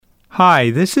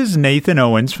Hi, this is Nathan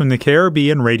Owens from the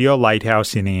Caribbean Radio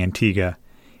Lighthouse in Antigua.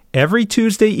 Every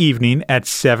Tuesday evening at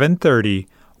 7:30,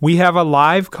 we have a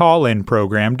live call-in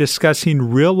program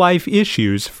discussing real-life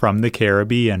issues from the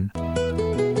Caribbean.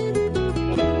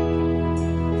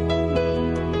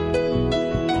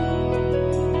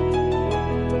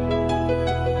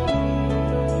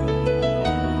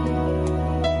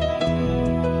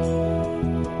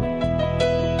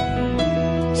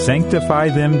 Sanctify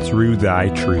them through thy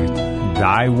truth.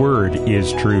 Thy word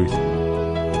is truth.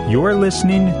 You're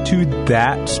listening to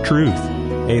That's Truth,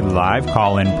 a live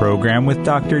call-in program with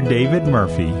Dr. David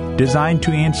Murphy, designed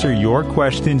to answer your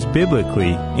questions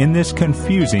biblically in this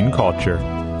confusing culture.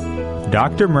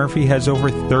 Dr. Murphy has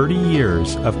over 30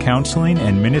 years of counseling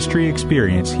and ministry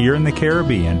experience here in the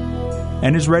Caribbean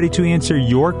and is ready to answer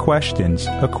your questions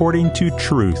according to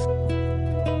truth.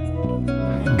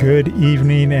 Good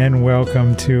evening and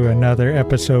welcome to another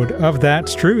episode of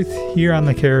That's Truth here on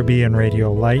the Caribbean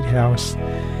Radio Lighthouse.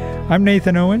 I'm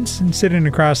Nathan Owens, and sitting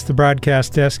across the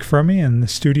broadcast desk from me in the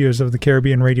studios of the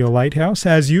Caribbean Radio Lighthouse,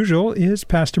 as usual, is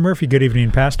Pastor Murphy. Good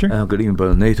evening, Pastor. Good evening,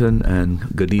 Brother Nathan,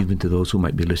 and good evening to those who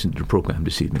might be listening to the program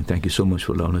this evening. Thank you so much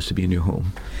for allowing us to be in your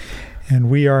home. And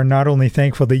we are not only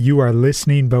thankful that you are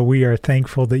listening, but we are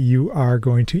thankful that you are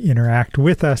going to interact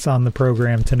with us on the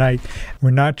program tonight.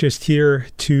 We're not just here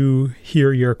to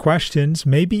hear your questions.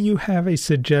 Maybe you have a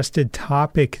suggested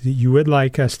topic that you would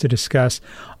like us to discuss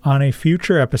on a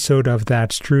future episode of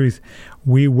That's Truth.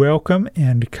 We welcome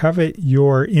and covet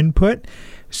your input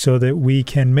so that we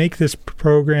can make this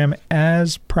program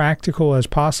as practical as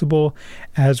possible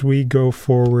as we go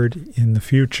forward in the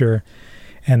future.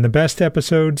 And the best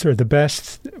episodes, or the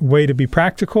best way to be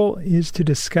practical, is to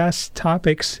discuss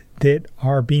topics that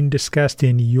are being discussed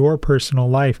in your personal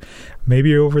life.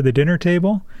 Maybe over the dinner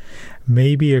table,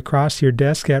 maybe across your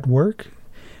desk at work,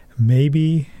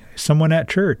 maybe someone at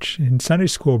church in Sunday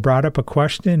school brought up a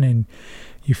question and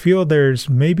you feel there's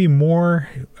maybe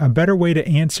a better way to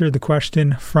answer the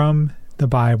question from the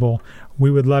Bible.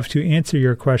 We would love to answer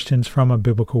your questions from a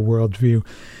biblical worldview.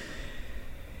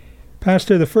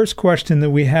 Pastor, the first question that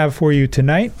we have for you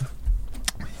tonight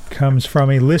comes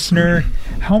from a listener.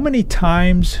 How many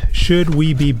times should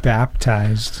we be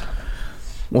baptized?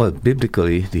 Well,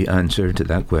 biblically, the answer to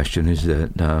that question is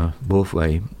that both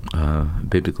by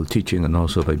biblical teaching and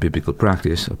also by biblical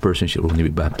practice, a person should only be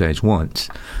baptized once.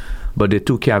 But there are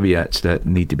two caveats that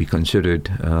need to be considered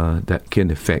that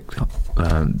can affect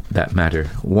that matter.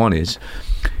 One is,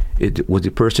 was the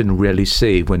person really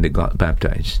saved when they got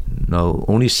baptized? No,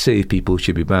 only saved people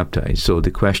should be baptized. So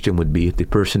the question would be, if the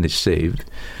person is saved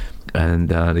and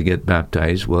they get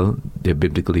baptized, well, they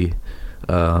biblically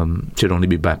should only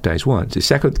be baptized once. The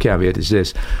second caveat is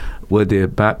this: were they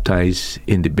baptized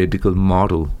in the biblical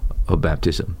model of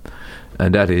baptism?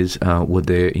 And that is, were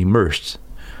they immersed?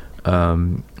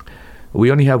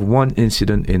 We only have one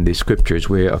incident in the scriptures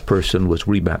where a person was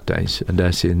rebaptized, and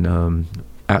that's in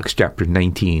Acts chapter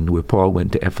 19, where Paul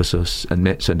went to Ephesus and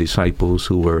met some disciples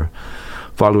who were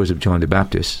followers of John the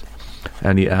Baptist.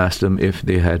 And he asked them if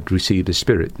they had received the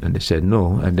Spirit, and they said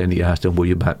no. And then he asked them, were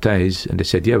you baptized? And they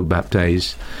said, yeah, we're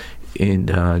baptized in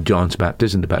John's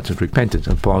baptism, the baptism of repentance.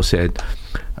 And Paul said,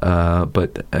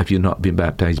 but have you not been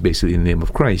baptized basically in the name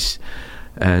of Christ?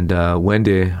 And when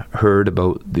they heard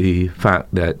about the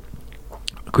fact that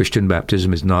Christian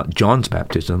baptism is not John's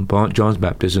baptism. John's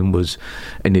baptism was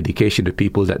an indication to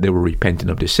people that they were repenting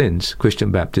of their sins.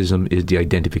 Christian baptism is the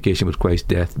identification with Christ's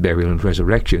death, burial, and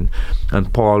resurrection.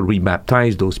 And Paul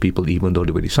rebaptized those people even though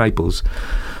they were disciples.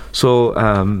 So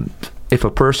if a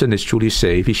person is truly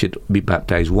saved, he should be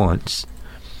baptized once.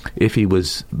 If he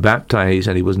was baptized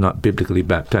and he was not biblically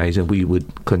baptized, and we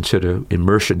would consider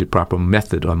immersion the proper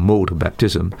method or mode of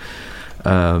baptism,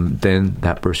 then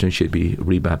that person should be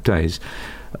rebaptized.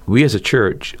 We as a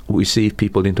church receive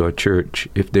people into our church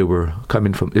if they're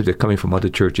coming from other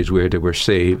churches where they were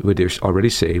saved, where they're already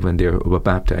saved and they were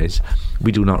baptized.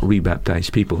 We do not rebaptize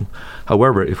people.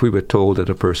 However, if we were told that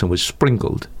a person was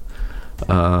sprinkled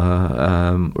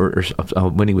or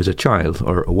when he was a child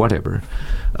or whatever,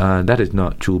 that is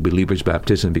not true believer's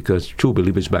baptism, because true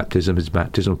believer's baptism is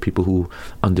baptism of people who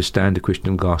understand the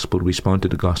Christian gospel, respond to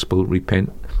the gospel, repent,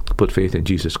 put faith in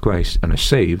Jesus Christ, and are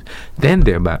saved. Then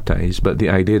they're baptized. But the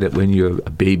idea that when you're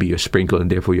a baby you're sprinkled and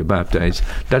therefore you're baptized,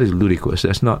 that is ludicrous.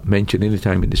 That's not mentioned any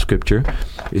time in the scripture.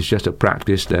 It's just a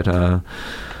practice that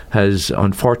has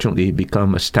unfortunately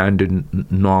become a standard,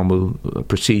 normal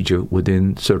procedure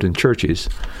within certain churches,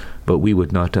 but we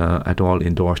would not at all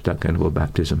endorse that kind of a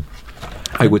baptism.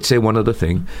 I would say one other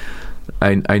thing.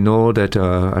 I know that,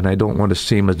 and I don't want to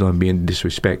seem as though I'm being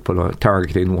disrespectful or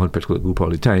targeting one particular group all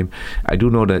the time. I do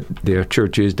know that there are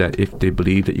churches that if they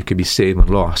believe that you can be saved and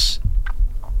lost,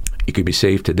 you could be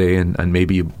saved today and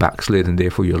maybe you backslid and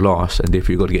therefore you're lost and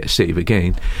therefore you've got to get saved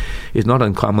again. It's not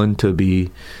uncommon to be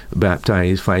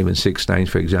baptized 5 and 6 times,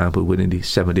 for example, within the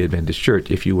Seventh-day Adventist Church.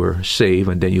 If you were saved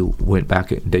and then you went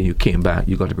back and then you came back,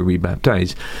 you got to be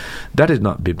rebaptized. That is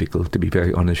not biblical, to be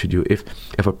very honest with you. If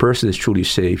a person is truly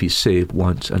saved, he's saved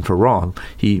once and for all.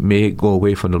 He may go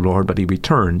away from the Lord, but he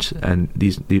returns, and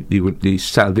the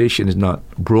salvation is not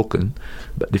broken,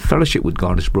 but the fellowship with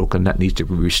God is broken. That needs to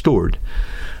be restored.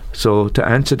 So to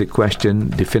answer the question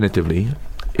definitively,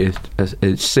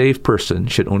 a saved person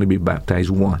should only be baptized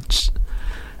once.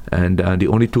 And the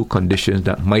only two conditions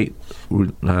that might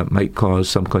cause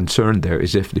some concern there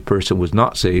is if the person was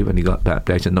not saved and he got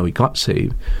baptized and now he got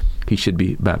saved, he should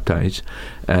be baptized.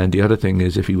 And the other thing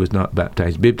is if he was not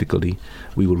baptized biblically,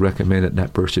 we would recommend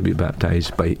that person be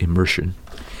baptized by immersion.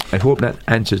 I hope that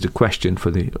answers the question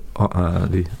for the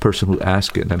person who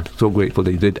asked it. I'm so grateful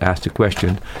they did ask the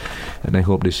question, and I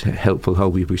hope this is helpful how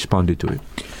we've responded to it.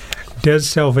 Does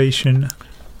salvation,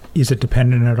 is it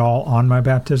dependent at all on my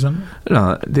baptism?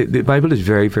 No, the Bible is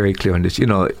very, very clear on this.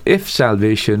 If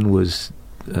salvation was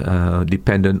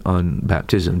dependent on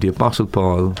baptism, the Apostle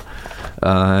Paul,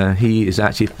 he is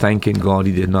actually thanking God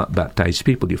he did not baptize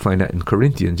people. You find that in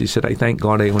Corinthians. He said, I thank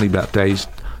God I only baptized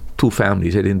 2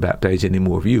 families. I didn't baptize any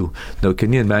more of you. Now,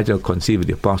 can you imagine or conceive of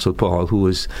the Apostle Paul, who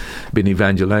has been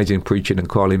evangelizing, preaching, and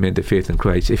calling men to faith in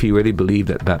Christ? If he really believed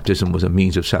that baptism was a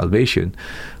means of salvation,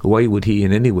 why would he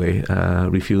in any way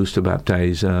refuse to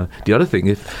baptize? The other thing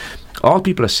is, all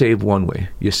people are saved one way.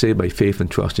 You're saved by faith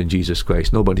and trust in Jesus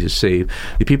Christ. Nobody is saved.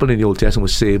 The people in the Old Testament were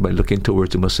saved by looking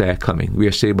towards the Messiah coming. We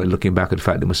are saved by looking back at the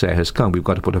fact the Messiah has come. We've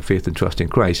got to put our faith and trust in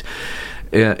Christ.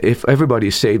 If everybody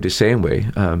is saved the same way,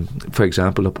 for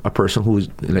example, a person who is,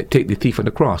 take the thief on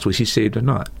the cross, was he saved or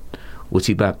not? Was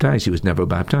he baptized? He was never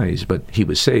baptized, but he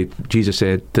was saved. Jesus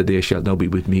said, today shalt thou be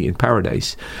with me in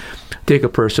paradise. Take a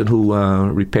person who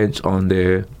repents on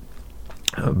their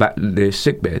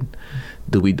sick bed.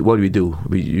 What do we do?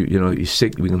 He's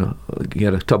sick. We're going to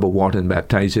get a tub of water and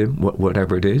baptize him,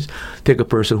 whatever it is. Take a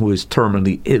person who is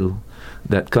terminally ill,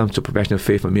 that comes to profession of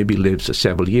faith and maybe lives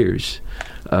several years.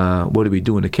 What do we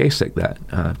do in a case like that?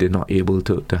 They're not able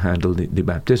to handle the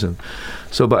baptism.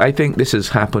 But I think this has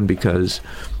happened because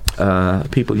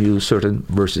people use certain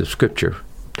verses of Scripture.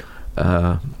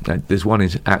 There's one in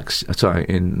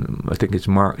I think it's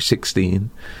Mark 16,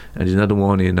 and there's another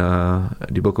one in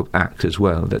the book of Acts as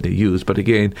well that they use. But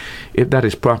again, if that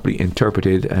is properly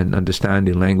interpreted and understand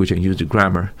the language and use the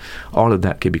grammar, all of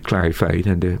that can be clarified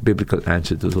and the biblical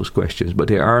answer to those questions. But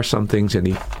there are some things in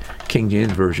the King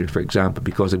James Version, for example,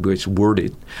 because of the way it's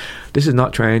worded. This is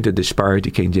not trying to disparage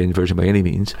the King James Version by any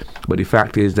means, but the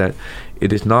fact is that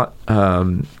it is not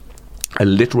a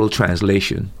literal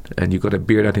translation, and you've got to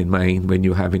bear that in mind when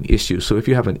you have an issue. So if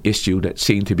you have an issue that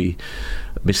seems to be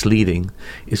misleading,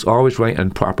 it's always right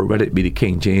and proper, whether it be the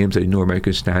King James or the New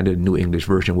American Standard, New English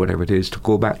Version, whatever it is, to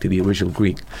go back to the original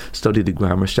Greek, study the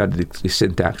grammar, study the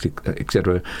syntax,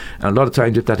 etc. And a lot of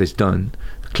times if that is done,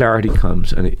 clarity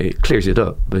comes and it clears it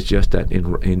up. But it's just that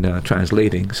in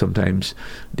translating, sometimes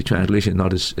the translation is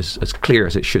not as clear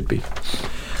as it should be.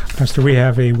 Pastor, we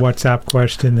have a WhatsApp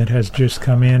question that has just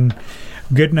come in.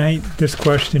 Good night. This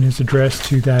question is addressed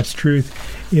to That's Truth.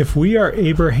 If we are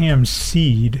Abraham's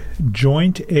seed,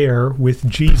 joint heir with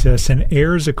Jesus, and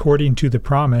heirs according to the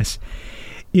promise,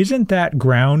 isn't that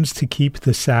grounds to keep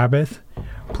the Sabbath?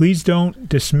 Please don't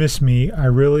dismiss me. I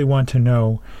really want to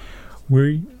know.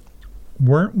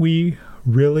 Weren't we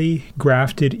really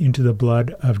grafted into the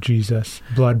blood of Jesus?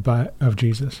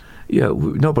 Yeah,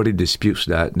 nobody disputes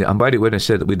that. And by the way, when I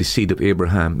said that we're the seed of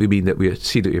Abraham, we mean that we are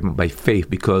seed of Abraham by faith,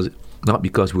 not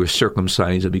because we're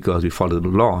circumcised or because we follow the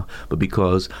law, but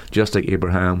because just like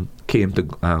Abraham came to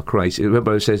Christ.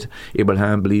 Remember it says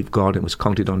Abraham believed God and was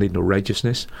counted on him to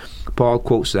righteousness. Paul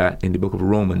quotes that in the book of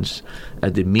Romans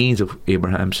as the means of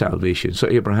Abraham's salvation. So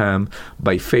Abraham,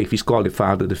 by faith, he's called the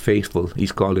father of the faithful.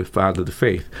 He's called the father of the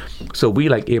faith. So we,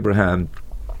 like Abraham,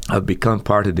 have become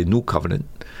part of the new covenant.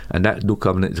 And that new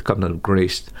covenant is a covenant of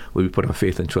grace where we put our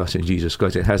faith and trust in Jesus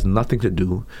Christ. It has nothing to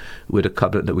do with a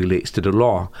covenant that relates to the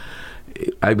law.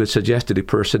 I would suggest to the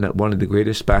person that one of the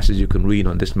greatest passages you can read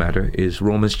on this matter is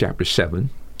Romans chapter 7,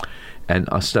 and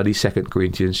I'll study 2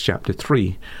 Corinthians chapter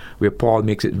 3, where Paul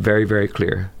makes it very, very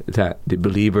clear that the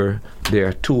believer, there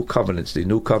are two covenants, the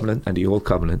new covenant and the old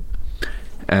covenant.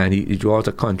 And he draws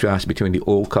a contrast between the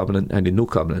Old Covenant and the New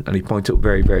Covenant. And he points out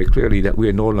very, very clearly that we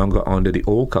are no longer under the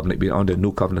Old Covenant, we are under the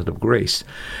New Covenant of grace.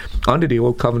 Under the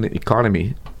Old Covenant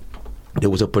economy, there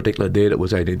was a particular day that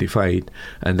was identified,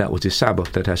 and that was the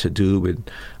Sabbath, that has to do with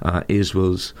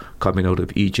Israel's coming out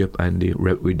of Egypt and the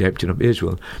redemption of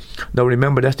Israel. Now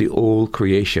remember, that's the old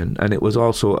creation, and it was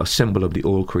also a symbol of the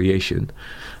old creation.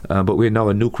 But we're now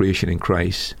a new creation in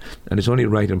Christ, and it's only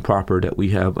right and proper that we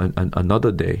have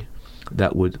another day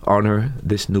that would honor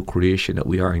this new creation that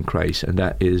we are in Christ, and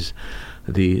that is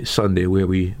the Sunday where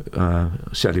we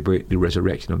celebrate the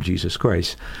resurrection of Jesus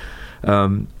Christ.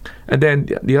 And then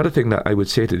the other thing that I would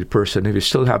say to the person, if you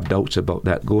still have doubts about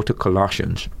that, go to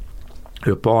Colossians,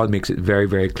 where Paul makes it very,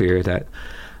 very clear that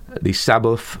the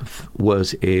Sabbath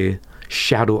was a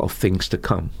shadow of things to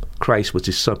come. Christ was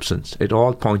the substance. It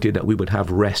all pointed that we would have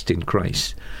rest in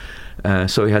Christ.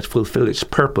 So it has fulfilled its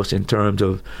purpose in terms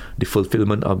of the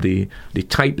fulfillment of the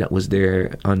type that was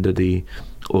there under the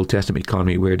Old Testament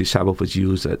economy, where the Sabbath was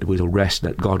used, that it was a rest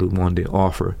that God would one day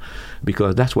offer,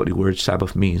 because that's what the word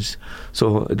Sabbath means.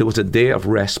 So there was a day of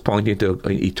rest pointing to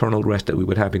an eternal rest that we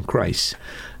would have in Christ.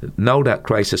 Now that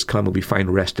Christ has come and we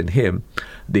find rest in Him,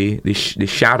 the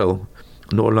shadow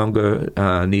no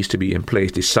longer needs to be in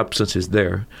place. The substance is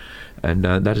there. And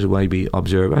that is why we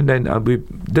observe. And then we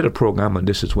did a program on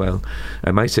this as well.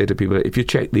 I might say to people, if you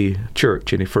check the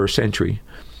church in the first century,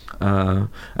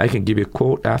 I can give you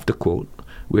quote after quote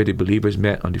where the believers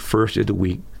met on the first day of the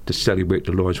week to celebrate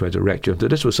the Lord's resurrection. So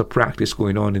this was a practice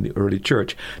going on in the early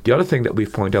church. The other thing that we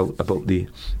point out about the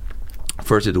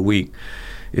first of the week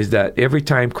is that every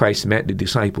time Christ met the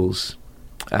disciples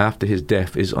after his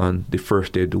death is on the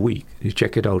first day of the week. You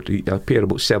check it out. He appeared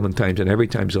about 7 times, and every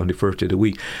time is on the first day of the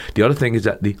week. The other thing is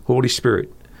that the Holy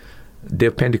Spirit, day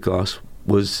of Pentecost,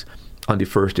 was on the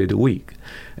first day of the week.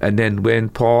 And then when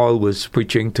Paul was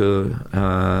preaching to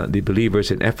the believers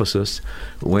in Ephesus,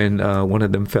 when one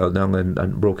of them fell down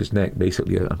and broke his neck,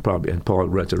 basically, and Paul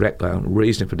resurrected and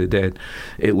raised him from the dead,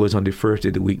 it was on the first day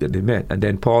of the week that they met. And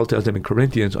then Paul tells them in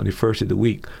Corinthians, on the first day of the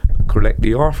week, collect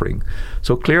the offering.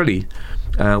 So clearly,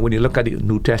 when you look at the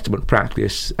New Testament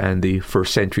practice and the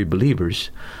first century believers,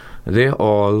 they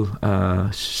all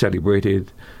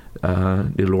celebrated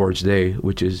the Lord's Day,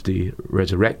 which is the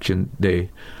resurrection day,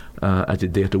 as the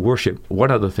day of the worship.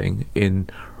 One other thing, in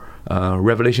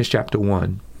Revelation chapter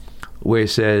 1, where it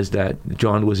says that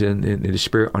John was in the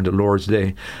Spirit on the Lord's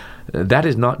Day, that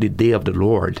is not the day of the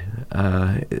Lord.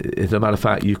 As a matter of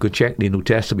fact, you could check the New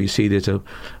Testament. You see, there's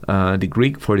the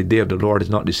Greek for the day of the Lord is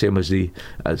not the same as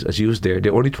as used there.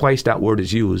 Only twice that word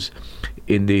is used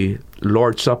in the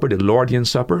Lord's Supper, the Lordian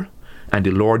Supper, and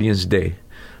the Lordian's Day.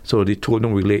 So the two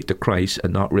don't relate to Christ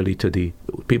and not really to the...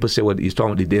 People say, well, he's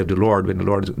talking about the day of the Lord, when the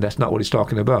Lord is... That's not what he's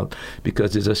talking about,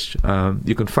 because there's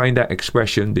you can find that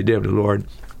expression, the day of the Lord,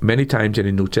 many times in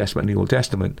the New Testament and the Old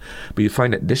Testament, but you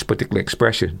find that this particular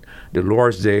expression, the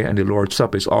Lord's Day and the Lord's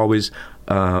Supper, is always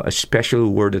a special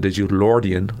word that is used,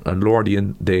 Lordian, a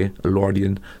Lordian Day, a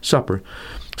Lordian Supper.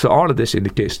 So all of this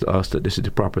indicates to us that this is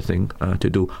the proper thing to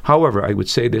do. However, I would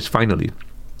say this finally.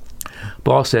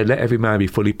 Paul said, let every man be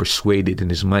fully persuaded in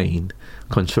his mind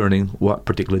concerning what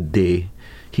particular day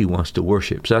he wants to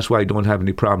worship. So that's why I don't have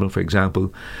any problem. For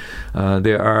example, I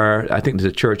think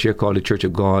there's a church here called the Church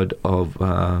of God of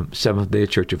Seventh-day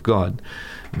Church of God.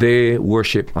 They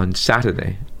worship on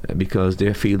Saturday because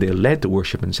they feel they're led to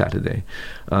worship on Saturday.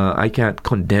 I can't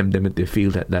condemn them if they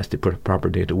feel that that's the proper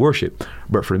day to worship.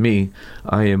 But for me,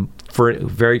 I am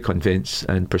very convinced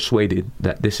and persuaded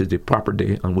that this is the proper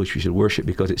day on which we should worship,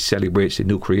 because it celebrates the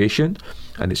new creation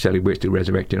and it celebrates the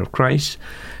resurrection of Christ.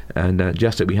 And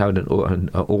just as we have an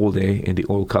old day in the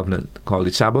Old Covenant called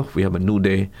the Sabbath, we have a new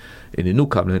day in the New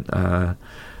Covenant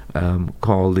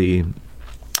called the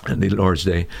Lord's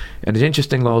Day. And it's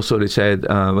interesting also, they said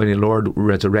when the Lord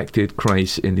resurrected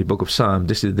Christ in the book of Psalms,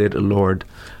 this is the day the Lord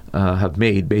have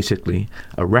made. Basically,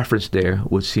 a reference there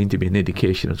would seem to be an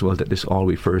indication as well that this all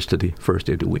refers to the first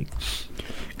day of the week.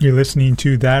 You're listening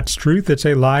to That's Truth. It's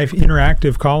a live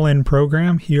interactive call-in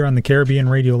program here on the Caribbean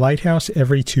Radio Lighthouse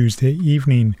every Tuesday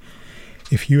evening.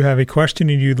 If you have a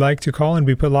question and you'd like to call and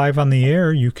be put live on the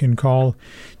air, you can call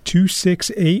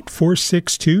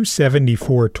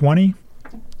 268-462-7420.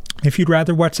 If you'd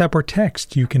rather WhatsApp or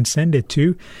text, you can send it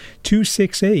to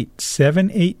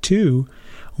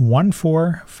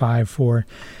 268-782-1454.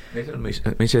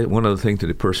 Let me say one other thing to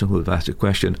the person who has asked the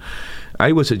question.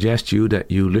 I would suggest to you that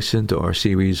you listen to our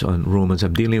series on Romans.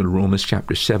 I'm dealing with Romans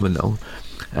chapter 7 now,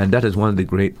 and that is one of the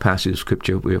great passages of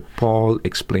Scripture where Paul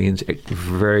explains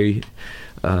very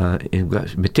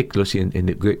meticulously in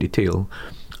great detail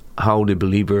how the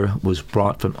believer was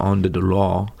brought from under the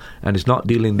law, and it's not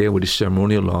dealing there with the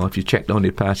ceremonial law. If you check down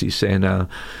the passage saying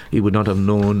he would not have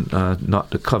known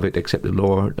not to covet except the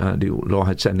law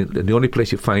had said. The only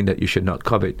place you find that you should not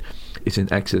covet is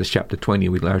in Exodus chapter 20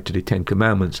 with regard to the Ten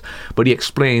Commandments. But he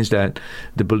explains that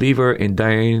the believer in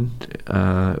dying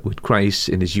with Christ,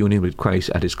 in his union with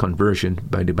Christ at his conversion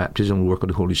by the baptism and work of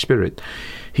the Holy Spirit,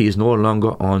 he is no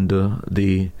longer under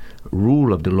the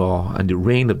rule of the law and the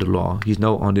reign of the law. He's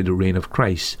now under the reign of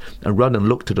Christ. And rather than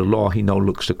look to the law, he now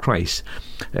looks to Christ.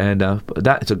 And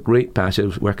that is a great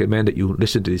passage. I recommend that you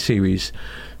listen to the series,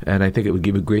 and I think it would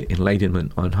give you great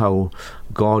enlightenment on how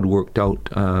God worked out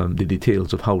the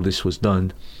details of how this was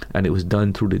done. And it was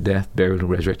done through the death, burial, and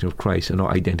resurrection of Christ, and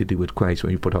our identity with Christ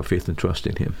when we put our faith and trust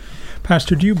in him.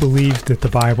 Pastor, do you believe that the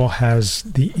Bible has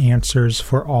the answers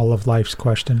for all of life's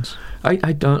questions? I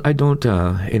don't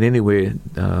in any way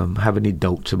have any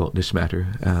doubts about this matter.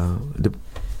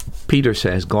 Peter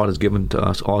says God has given to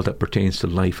us all that pertains to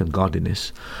life and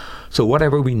godliness. So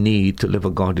whatever we need to live a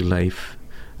godly life,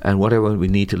 and whatever we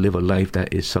need to live a life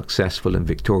that is successful and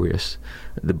victorious,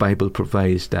 the Bible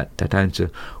provides that answer.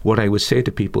 What I would say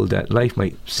to people, that life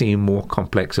might seem more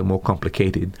complex and more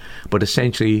complicated, but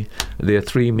essentially there are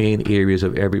three main areas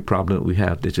of every problem that we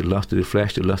have. There's the lust of the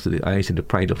flesh, the lust of the eyes, and the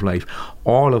pride of life.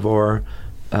 All of our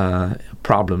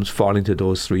problems fall into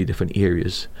those three different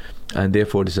areas. And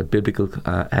therefore there's a biblical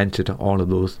answer to all of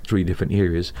those three different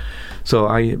areas. So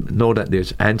I know that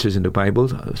there's answers in the Bible.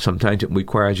 Sometimes it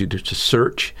requires you to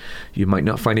search. You might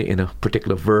not find it in a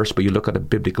particular verse, but you look at a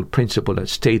biblical principle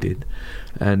that's stated.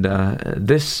 And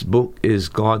this book is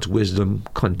God's wisdom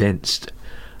condensed.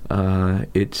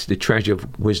 It's the treasure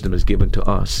of wisdom is given to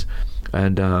us.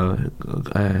 And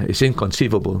it's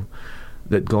inconceivable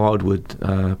that God would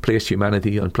place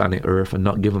humanity on planet Earth and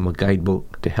not give him a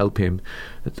guidebook to help him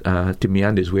to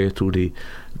meander his way through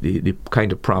the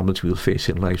kind of problems we'll face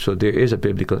in life. So there is a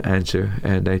biblical answer,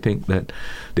 and I think that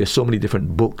there's so many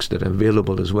different books that are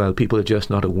available as well. People are just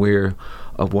not aware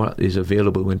of what is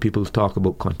available. When people talk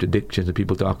about contradictions and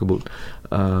people talk about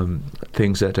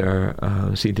things that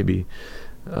are seem to be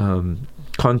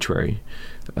contrary,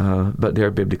 but there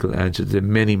are biblical answers. There are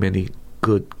many, many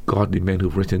good godly men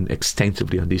who've written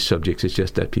extensively on these subjects. It's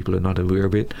just that people are not aware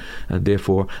of it, and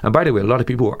therefore, and by the way, a lot of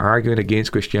people who are arguing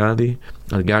against Christianity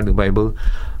and regarding the Bible,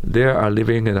 they are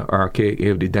living in an archaic age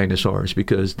of the dinosaurs,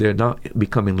 because they're not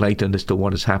becoming enlightened as to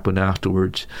what has happened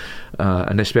afterwards,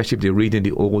 and especially if they're reading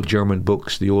the old German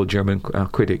books, the old German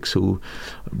critics who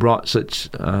brought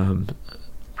such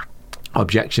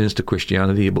objections to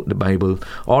Christianity about the Bible.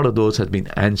 All of those have been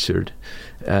answered.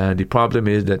 The problem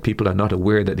is that people are not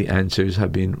aware that the answers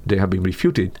have been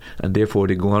refuted, and therefore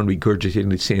they go on regurgitating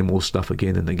the same old stuff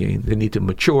again and again. They need to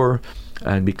mature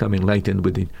and become enlightened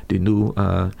with the new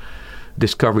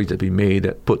discoveries that have been made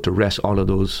that put to rest all of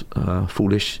those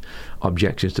foolish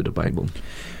objections to the Bible.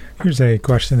 Here's a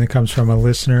question that comes from a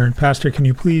listener. Pastor, can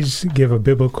you please give a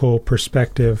biblical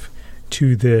perspective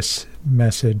to this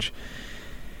message?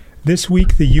 This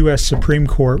week, the U.S. Supreme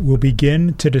Court will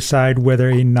begin to decide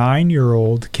whether a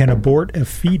 9-year-old can abort a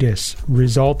fetus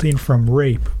resulting from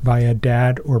rape by a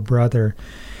dad or brother.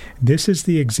 This is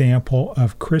the example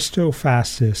of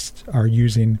Christofascists are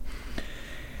using.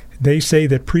 They say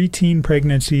that preteen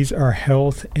pregnancies are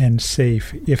health and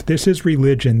safe. If this is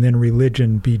religion, then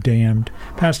religion be damned.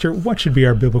 Pastor, what should be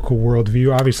our biblical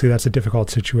worldview? Obviously, that's a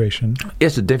difficult situation.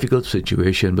 It's a difficult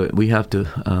situation, but we have to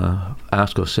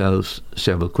ask ourselves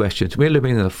several questions. We're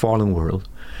living in a fallen world,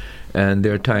 and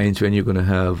there are times when you're going to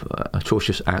have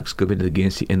atrocious acts committed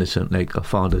against the innocent, like a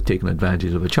father taking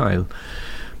advantage of a child.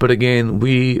 But again,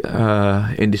 we,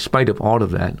 in despite of all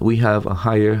of that, we have a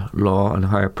higher law and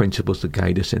higher principles to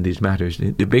guide us in these matters.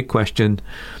 The big question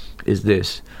is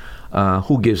this: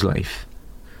 who gives life?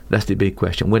 That's the big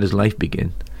question. When does life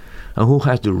begin? And who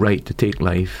has the right to take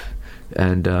life?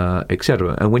 And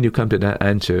etc. And when you come to that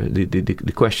answer,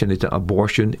 the question is that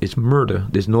abortion is murder.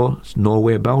 There's no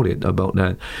way about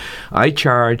that. I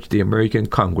charge the American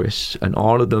Congress and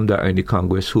all of them that are in the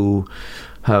Congress who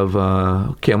have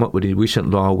came up with a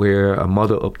recent law where a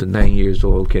mother up to 9 years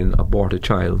old can abort a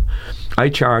child. I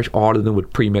charge all of them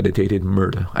with premeditated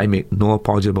murder. I make no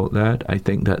apology about that. I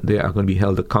think that they are going to be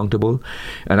held accountable.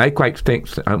 And I quite think,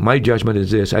 my judgment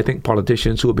is this: I think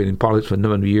politicians who have been in politics for a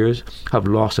number of years have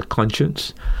lost a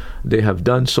conscience. They have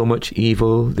done so much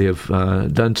evil. They have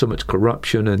done so much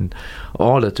corruption and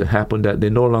all that to happen that they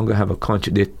no longer have a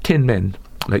conscience. They're tin men,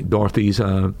 like Dorothy's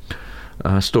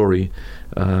story.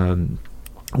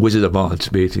 Wizard of Oz,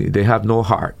 basically. They have no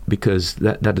heart because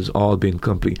that has all been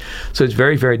complete. So it's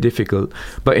very, very difficult.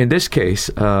 But in this case,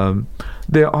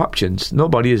 there are options.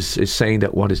 Nobody is saying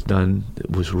that what is done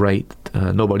was right.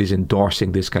 Nobody's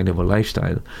endorsing this kind of a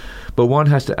lifestyle. But one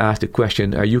has to ask the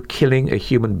question, are you killing a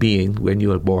human being when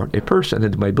you abort a person?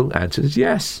 And the Bible answers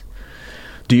yes.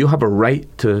 Do you have a right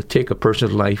to take a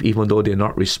person's life even though they're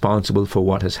not responsible for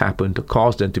what has happened to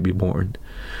cause them to be born?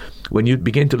 When you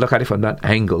begin to look at it from that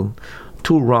angle,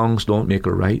 two wrongs don't make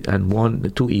a right,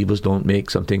 and two evils don't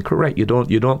make something correct. You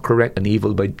don't correct an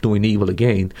evil by doing evil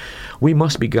again. We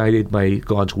must be guided by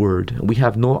God's word. We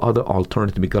have no other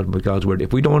alternative to be governed by God's word.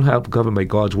 If we don't have governed by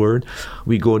God's word,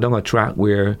 we go down a track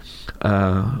where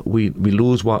we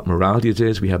lose what morality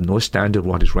is. We have no standard of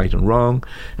what is right and wrong,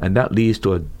 and that leads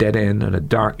to a dead end and a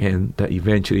dark end that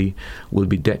eventually will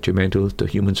be detrimental to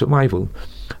human survival.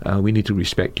 We need to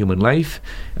respect human life,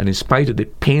 and in spite of the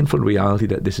painful reality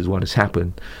that this is what has happened,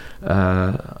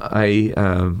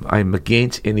 I'm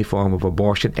against any form of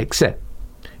abortion except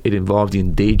it involves the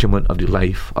endangerment of the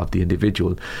life of the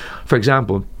individual. For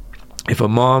example, if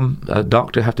a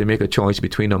doctor have to make a choice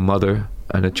between a mother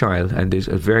and a child, and it's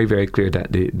very, very clear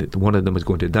that one of them is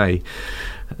going to die,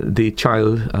 the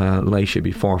child life should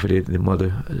be forfeited, the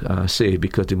mother saved,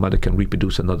 because the mother can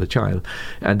reproduce another child.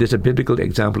 And there's a biblical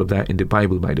example of that in the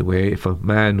Bible, by the way. If a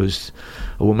woman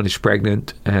is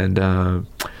pregnant and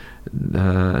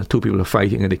two people are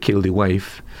fighting and they kill the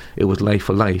wife, it was life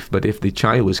for life. But if the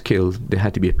child was killed, there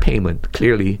had to be a payment.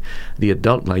 Clearly, the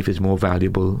adult life is more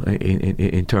valuable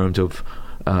in terms of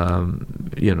I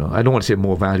don't want to say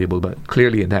more valuable, but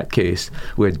clearly in that case,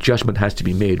 where judgment has to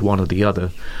be made, one or the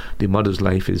other, the mother's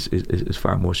life is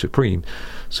far more supreme.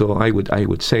 So I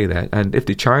would say that. And if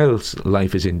the child's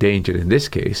life is endangered in this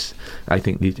case, I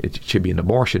think it should be an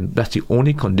abortion. That's the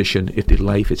only condition if the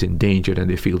life is endangered and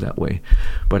they feel that way.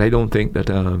 But I don't think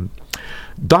that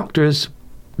doctors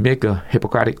make a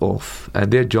Hippocratic oath,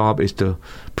 and their job is to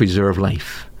preserve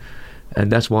life. And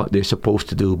that's what they're supposed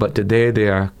to do. But today they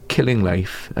are killing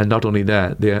life. And not only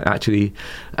that, they're actually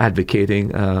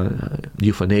advocating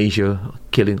euthanasia,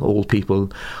 killing old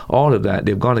people, all of that.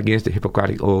 They've gone against the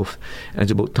Hippocratic Oath. And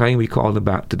it's about time we call them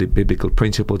back to the biblical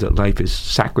principle that life is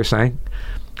sacrosanct.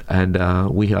 And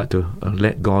we have to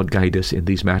let God guide us in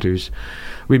these matters.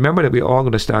 Remember that we're all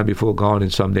going to stand before God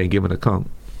and someday give an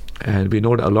account. And we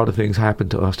know that a lot of things happen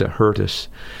to us that hurt us.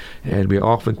 And we're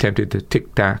often tempted to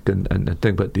tic-tac and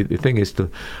think. But the thing is,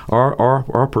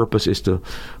 our purpose is to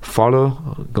follow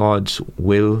God's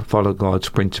will, follow God's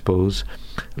principles,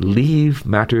 leave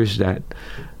matters that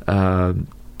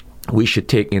we should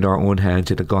take in our own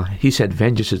hands into God. He said,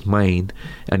 vengeance is mine.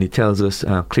 And he tells us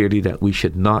clearly that we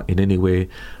should not in any way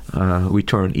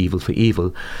return evil for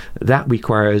evil. That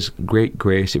requires great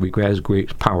grace, it requires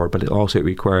great power, but it also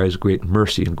requires great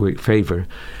mercy and great favor.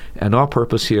 And our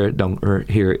purpose here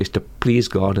is to please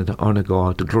God and to honor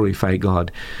God, to glorify God.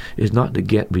 Is not to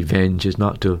get revenge, is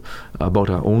not to about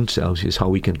our own selves, is how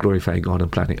we can glorify God on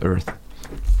planet Earth.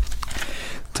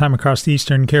 Time across the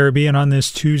Eastern Caribbean on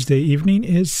this Tuesday evening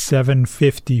is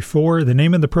 7:54. The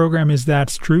name of the program is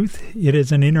That's Truth. It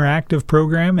is an interactive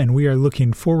program, and we are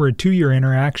looking forward to your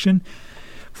interaction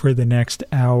for the next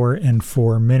hour and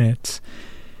 4 minutes.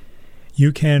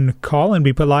 You can call and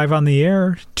be put live on the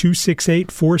air,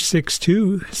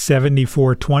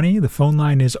 268-462-7420. The phone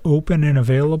line is open and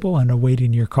available and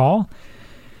awaiting your call.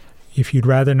 If you'd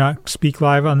rather not speak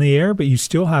live on the air, but you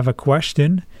still have a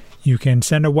question, you can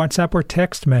send a WhatsApp or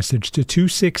text message to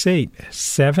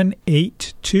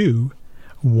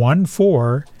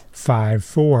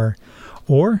 268-782-1454.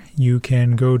 Or you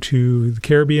can go to the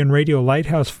Caribbean Radio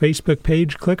Lighthouse Facebook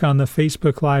page, click on the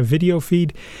Facebook Live video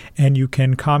feed, and you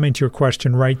can comment your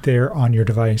question right there on your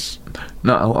device.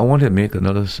 Now, I want to make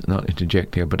not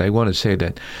interject here, but I want to say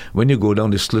that when you go down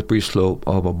the slippery slope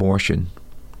of abortion,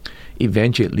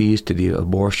 eventually it leads to the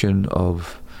abortion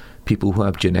of people who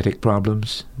have genetic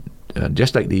problems.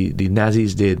 Just like the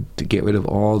Nazis did to get rid of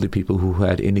all the people who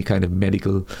had any kind of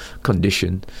medical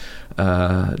condition,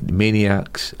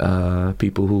 maniacs,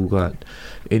 people who got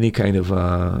any kind of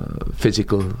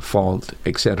physical fault,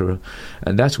 etc.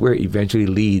 And that's where it eventually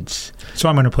leads. So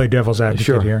I'm going to play devil's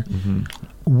advocate here. Mm-hmm.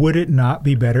 Would it not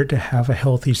be better to have a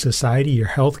healthy society? Your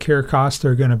health care costs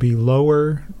are going to be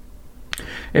lower.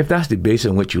 If that's the base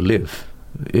on which you live.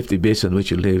 If the base on which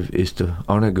you live is to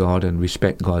honor God and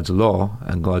respect God's law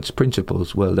and God's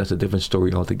principles, well, that's a different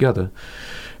story altogether.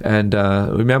 And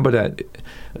remember that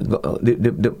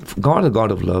God is a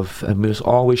God of love and must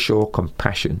always show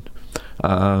compassion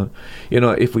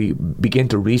If we begin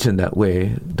to reason that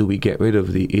way, do we get rid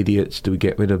of the idiots? Do we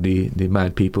get rid of the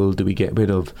mad people? Do we get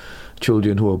rid of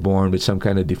children who are born with some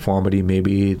kind of deformity?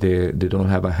 Maybe they don't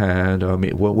have a hand, or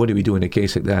what do we do in a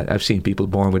case like that? I've seen people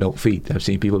born without feet. I've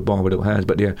seen people born without hands.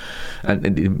 But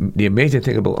and the amazing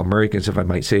thing about Americans, if I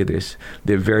might say this,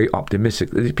 they're very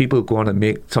optimistic. These people go on and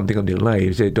make something of their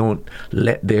lives. They don't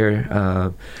let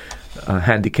their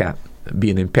handicap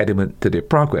be an impediment to their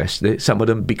progress. Some of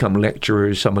them become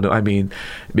lecturers, some of them,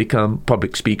 become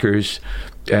public speakers,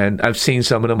 and I've seen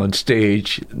some of them on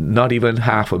stage, not even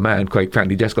half a man, quite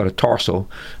frankly, just got a torso,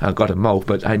 got a mouth,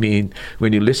 but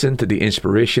when you listen to the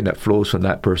inspiration that flows from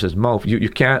that person's mouth, you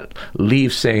can't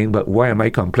leave saying, but why am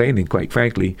I complaining, quite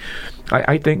frankly?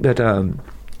 I think that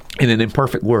in an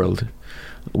imperfect world,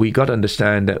 we got to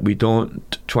understand that we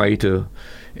don't try to,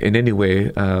 in any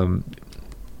way,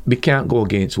 we can't go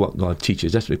against what God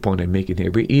teaches. That's the point I'm making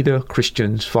here. We're either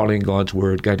Christians following God's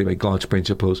word, guided by God's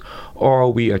principles,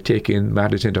 or we are taking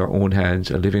matters into our own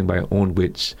hands and living by our own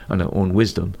wits and our own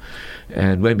wisdom.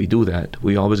 And when we do that,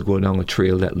 we always go down a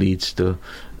trail that leads to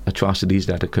atrocities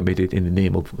that are committed in the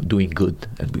name of doing good.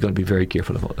 And we've got to be very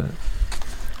careful about that.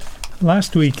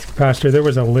 Last week, Pastor, there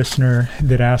was a listener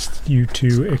that asked you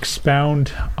to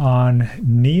expound on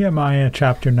Nehemiah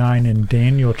chapter 9 and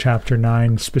Daniel chapter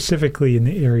 9, specifically in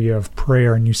the area of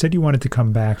prayer, and you said you wanted to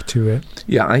come back to it.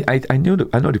 Yeah, I know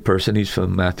the person. He's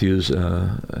from Matthew's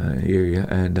area,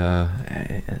 and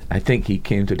I think he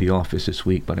came to the office this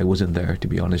week, but I wasn't there, to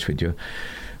be honest with you,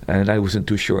 and I wasn't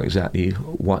too sure exactly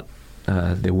what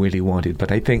they really wanted,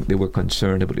 but I think they were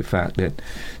concerned about the fact that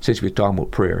since we're talking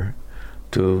about prayer,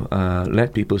 to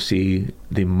let people see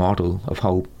the model of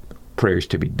how prayer is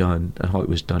to be done and how it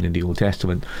was done in the Old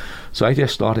Testament. So I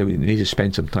just thought I would need to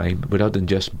spend some time, rather than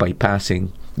just bypassing,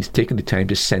 just taking the time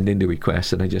to send in the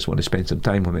request, and I just want to spend some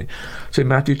time on it. So in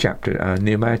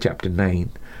Nehemiah chapter 9,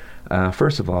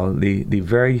 first of all, the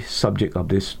very subject of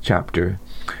this chapter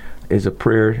is a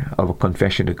prayer of a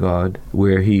confession to God,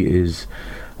 where he is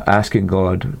asking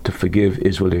God to forgive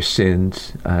Israel their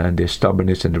sins and their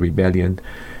stubbornness and the rebellion,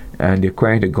 and they're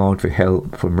crying to God for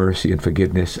help, for mercy and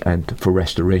forgiveness, and for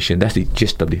restoration. That's the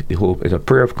gist of the hope. It's a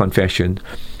prayer of confession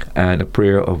and a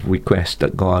prayer of request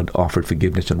that God offered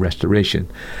forgiveness and restoration.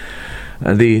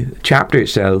 And the chapter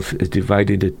itself is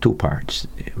divided into two parts.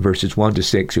 Verses 1 to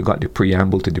 6, you've got the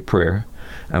preamble to the prayer,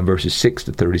 and verses 6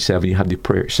 to 37, you have the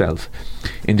prayer itself.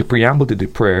 In the preamble to the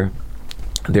prayer,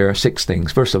 there are 6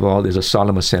 things. First of all, there's a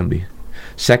solemn assembly.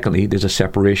 Secondly, there's a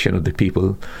separation of the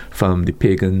people from the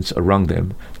pagans around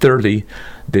them. Thirdly,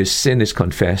 their sin is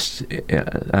confessed.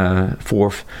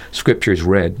 Fourth, scripture is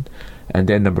read. And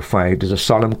then number 5, there's a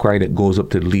solemn cry that goes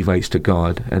up to the Levites to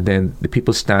God. And then the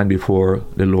people stand before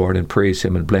the Lord and praise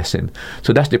him and bless him.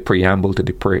 So that's the preamble to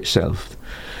the prayer itself.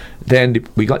 Then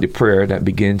we got the prayer that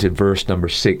begins in verse number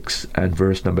 6 and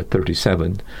verse number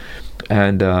 37.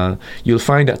 And you'll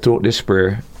find that throughout this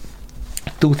prayer,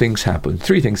 3 things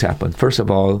happen. First of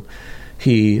all,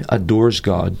 he adores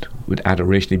God with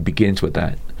adoration. He begins with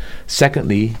that.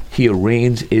 Secondly, he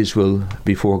arraigns Israel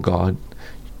before God,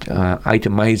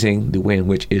 itemizing the way in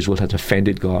which Israel has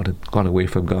offended God and gone away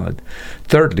from God.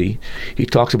 Thirdly, he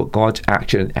talks about God's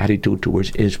action and attitude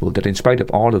towards Israel, that in spite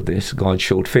of all of this, God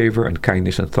showed favor and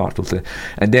kindness and thoughtfulness.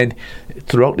 And then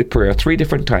throughout the prayer, 3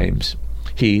 different times,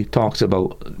 he talks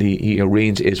about he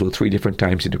arraigns Israel 3 different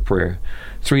times in the prayer.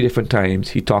 3 different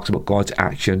times he talks about God's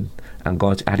action and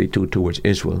God's attitude towards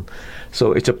Israel.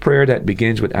 So it's a prayer that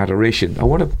begins with adoration. I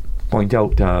want to point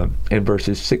out in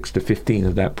verses 6 to 15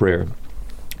 of that prayer,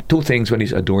 2 things when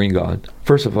he's adoring God.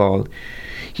 First of all,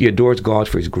 he adores God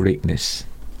for his greatness.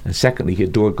 And secondly, he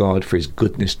adored God for his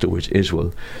goodness towards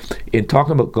Israel. In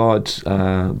talking about God's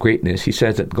greatness, he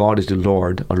says that God is the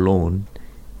Lord alone.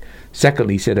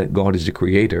 Secondly, he said that God is the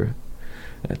creator.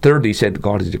 Thirdly, he said that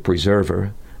God is the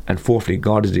preserver. And fourthly,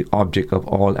 God is the object of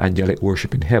all angelic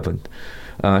worship in heaven.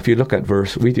 If you look at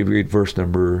read verse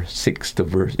number 6 to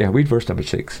read verse number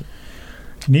 6.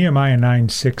 Nehemiah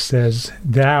 9:6 says,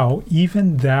 Thou,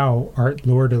 even thou, art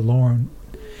Lord alone.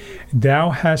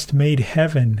 Thou hast made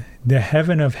heaven, the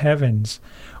heaven of heavens,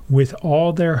 with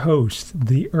all their hosts,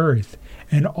 the earth,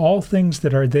 and all things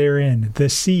that are therein, the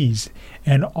seas,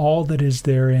 and all that is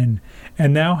therein.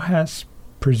 And thou hast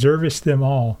preservest them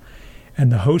all,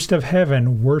 and the host of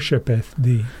heaven worshipeth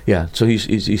thee. Yeah, so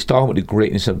he's talking about the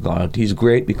greatness of God. He's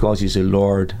great because he's the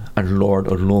Lord and Lord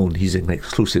alone. He's an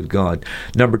exclusive God.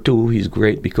 Number two, he's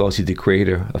great because he's the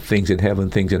creator of things in heaven,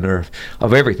 things in earth,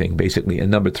 of everything, basically. And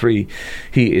number three,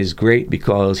 he is great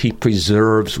because he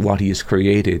preserves what he has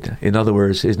created. In other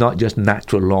words, it's not just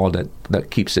natural law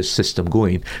that keeps this system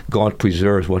going. God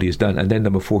preserves what he has done. And then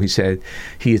number four, he said,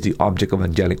 he is the object of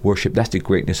angelic worship. That's the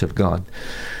greatness of God.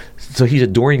 So he's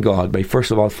adoring God by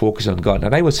first of all focus on God.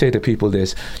 And I would say to people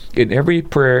this, in every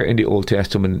prayer in the Old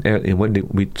Testament, and when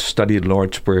we study the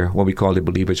Lord's Prayer, what we call the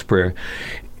believer's prayer,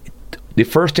 the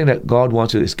first thing that God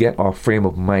wants is get our frame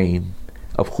of mind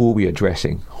of who we're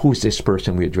addressing. Who's this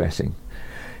person we're addressing?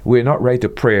 We're not right to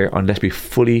pray unless we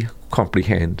fully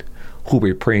comprehend who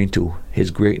we're praying to,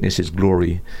 his greatness, his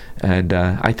glory. And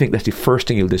I think that's the first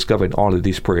thing you'll discover in all of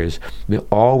these prayers. We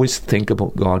always think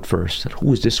about God first.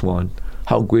 Who is this one?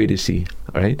 How great is he?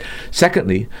 All right.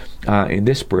 Secondly, in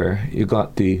this prayer, you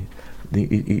got he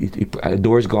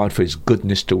adores God for his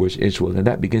goodness towards Israel, and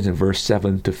that begins in verse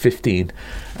 7 to 15.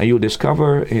 And you'll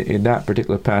discover in that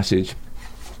particular passage,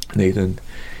 Nathan,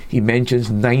 he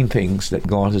mentions 9 things that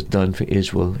God has done for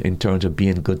Israel in terms of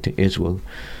being good to Israel.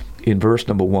 In verse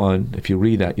number 1, if you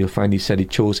read that, you'll find he said he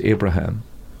chose Abraham.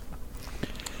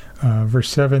 Verse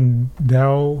 7,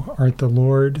 thou art the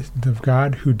Lord, the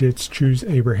God who didst choose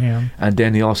Abraham. And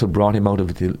then he also brought him out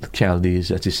of the Chaldees.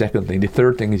 That's the second thing. The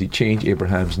third thing is he changed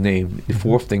Abraham's name. The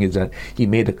fourth thing is that he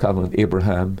made a covenant with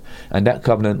Abraham. And that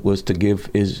covenant was to give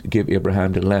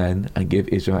Abraham the land and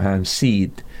give Abraham's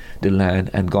seed the land,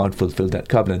 and God fulfilled that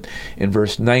covenant. In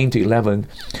verse 9 to 11,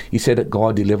 he said that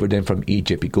God delivered them from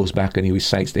Egypt. He goes back and he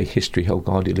recites the history, how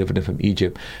God delivered them from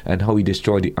Egypt and how he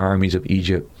destroyed the armies of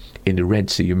Egypt in the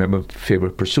Red Sea. You remember Pharaoh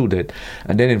pursued it.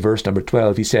 And then in verse number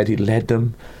 12, he said he led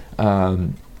them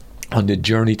on the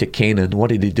journey to Canaan.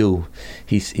 What did he do?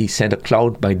 He sent a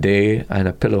cloud by day and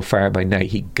a pillar of fire by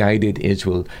night. He guided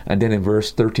Israel. And then in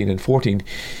verse 13 and 14,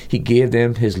 he gave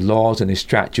them his laws and his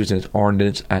statutes and his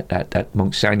ordinance at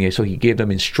Mount Sinai. So he gave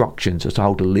them instructions as to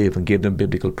how to live and gave them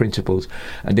biblical principles.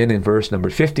 And then in verse number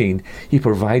 15, he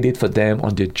provided for them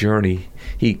on their journey.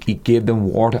 He gave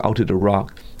them water out of the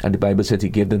rock. And the Bible says he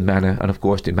gave them manna, and of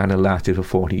course the manna lasted for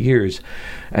 40 years.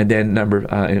 And then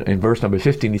in verse number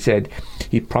 15, he said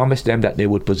he promised them that they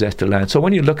would possess the land. So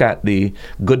when you look at the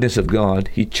goodness of God,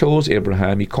 he chose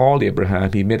Abraham, he called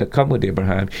Abraham, he made a covenant with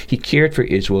Abraham, he cared for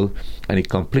Israel, and he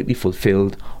completely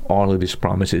fulfilled all of his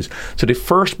promises. So the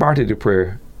first part of the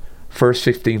prayer, first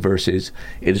 15 verses,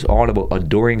 it is all about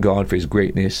adoring God for his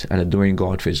greatness and adoring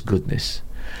God for his goodness.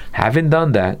 Having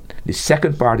done that, the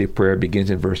second part of the prayer begins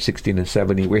in verse 16 and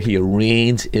 17, where he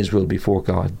arraigns Israel before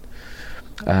God.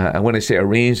 And when I say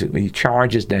arraigns, he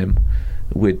charges them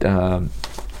with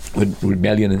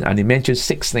rebellion, and he mentions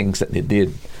 6 things that they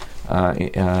did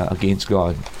against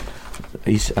God.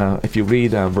 If you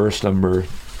read verse number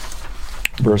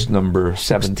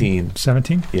 17.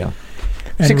 17? Yeah.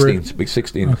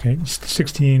 16. Okay,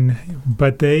 16.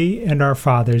 But they and our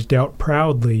fathers dealt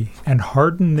proudly and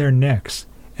hardened their necks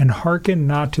and hearkened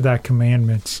not to thy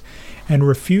commandments and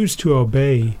refused to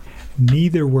obey,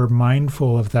 neither were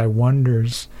mindful of thy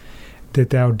wonders that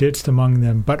thou didst among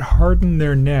them, but hardened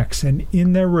their necks, and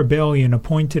in their rebellion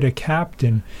appointed a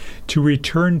captain to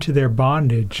return to their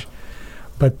bondage.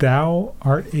 But thou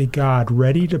art a God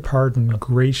ready to pardon,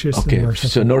 gracious and merciful.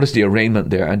 So notice the arraignment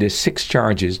there, and there's 6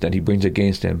 charges that he brings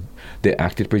against them. They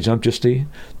acted presumptuously,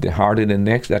 they hardened their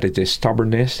necks, that is their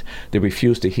stubbornness, they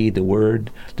refused to heed the word,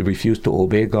 they refused to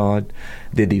obey God,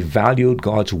 they devalued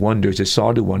God's wonders, they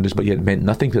saw the wonders, but yet it meant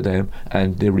nothing to them,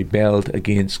 and they rebelled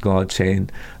against God, saying,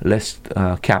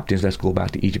 captains, let's go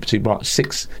back to Egypt. So he brought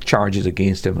 6 charges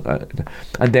against them.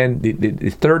 And then the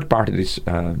third part of this,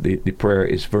 the prayer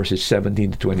is verses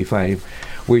 17 to 25,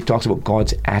 where he talks about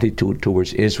God's attitude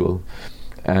towards Israel.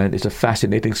 And it's a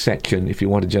fascinating section if you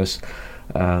want to just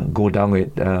go down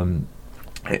it. In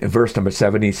verse number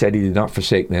 7, he said he did not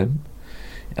forsake them.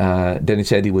 Then he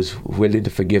said he was willing to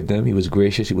forgive them. He was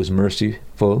gracious. He was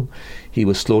merciful. He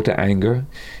was slow to anger.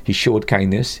 He showed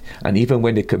kindness. And even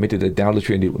when they committed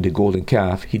adultery in the golden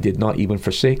calf, he did not even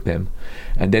forsake them.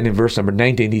 And then in verse number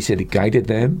 19, he said he guided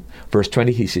them. Verse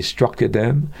 20, he instructed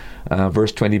them.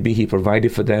 Verse 20b, he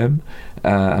provided for them.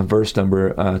 And verse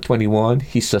number 21,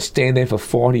 he sustained them for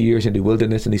 40 years in the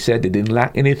wilderness. And he said they didn't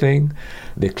lack anything.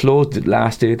 Their clothes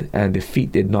lasted, and their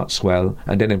feet did not swell.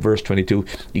 And then in verse 22,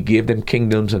 he gave them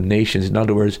kingdoms kingdoms and nations. In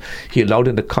other words, he allowed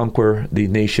them to conquer the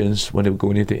nations when they were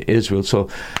going into Israel. So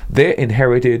they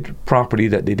inherited property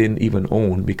that they didn't even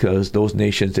own, because those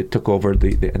nations, they took over.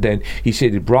 Then he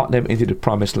said he brought them into the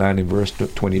promised land in verse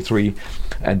 23.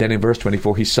 And then in verse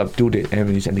 24, he subdued their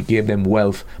enemies and he gave them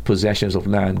wealth, possessions of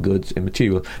land, goods, and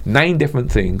material. 9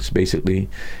 different things, basically,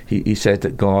 he said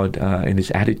that God, in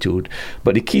his attitude.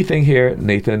 But the key thing here,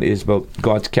 Nathan, is about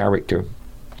God's character.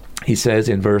 He says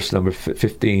in verse number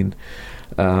 15,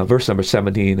 verse number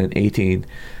 17 and 18,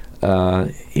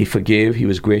 he forgave, he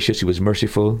was gracious, he was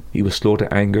merciful, he was slow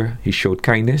to anger, he showed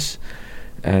kindness,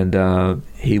 and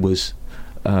he was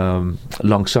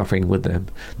long-suffering with them.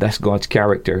 That's God's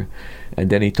character. And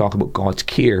then he talked about God's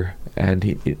care, and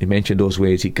he mentioned those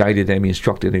ways. He guided them, he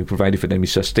instructed them, he provided for them, he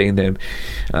sustained them,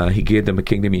 he gave them a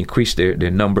kingdom, he increased their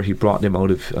number, he brought them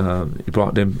he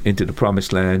brought them into the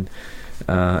promised land,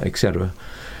 etc.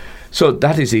 So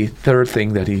that is the third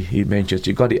thing that he mentions.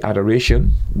 You've got the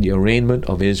adoration, the arraignment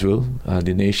of Israel,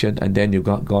 the nation, and then you've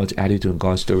got God's attitude and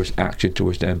God's action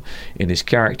towards them in his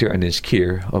character and his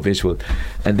care of Israel.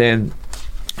 And then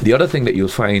the other thing that you'll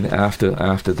find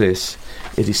after this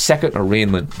is the second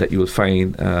arraignment that you will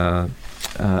find,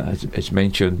 as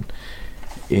mentioned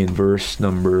in verse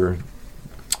number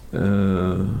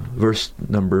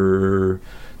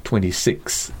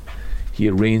 26. He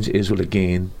arraigns Israel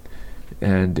again.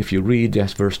 And if you read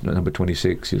just verse number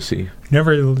 26, you'll see.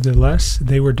 Nevertheless,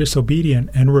 they were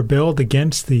disobedient and rebelled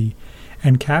against thee,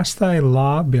 and cast thy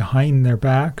law behind their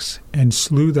backs, and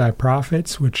slew thy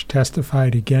prophets which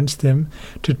testified against them,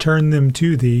 to turn them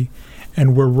to thee,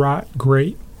 and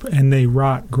they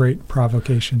wrought great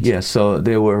provocations. Yes, so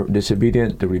they were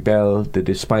disobedient, they rebelled, they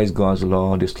despised God's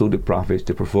law, they slew the prophets,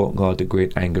 they provoked God to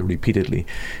great anger repeatedly.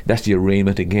 That's the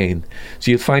arraignment again.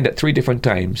 So you'll find that 3 different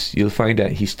times. You'll find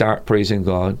that he starts praising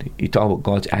God, he talks about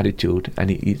God's attitude,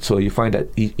 and so you find that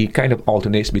he kind of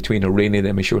alternates between arraigning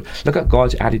them and sure. Look at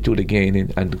God's attitude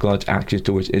again and God's actions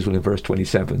towards Israel in verse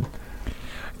 27.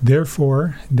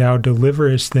 Therefore thou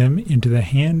deliverest them into the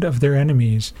hand of their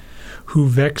enemies, who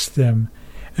vexed them.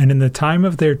 And in the time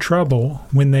of their trouble,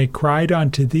 when they cried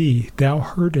unto thee, thou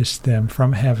heardest them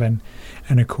from heaven,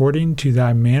 and according to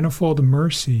thy manifold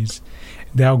mercies,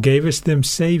 thou gavest them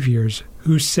saviors,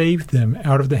 who saved them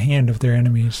out of the hand of their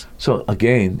enemies. So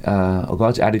again,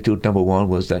 God's attitude, number 1,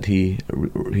 was that he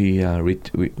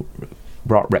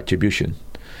brought retribution.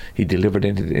 He delivered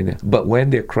into but when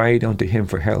they cried unto him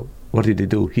for help, what did he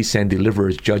do? He sent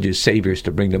deliverers, judges, saviors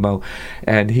to bring them out.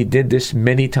 And he did this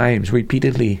many times,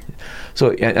 repeatedly.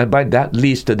 So, and by that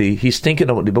leads to he's thinking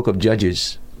about the book of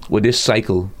Judges, with this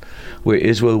cycle where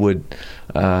Israel would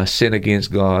sin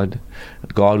against God.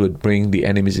 God would bring the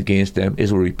enemies against them.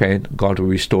 Israel would repent. God would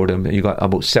restore them. And you got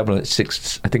about 7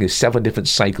 different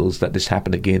cycles that this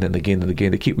happened again and again and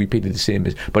again. They keep repeating the same.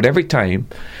 But every time,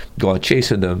 God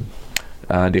chastened them.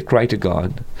 They cried to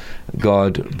God.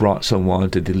 God brought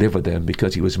someone to deliver them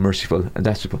because he was merciful.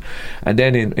 And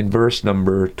then in verse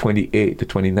number 28 to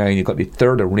 29, you got the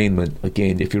third arraignment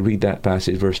again. If you read that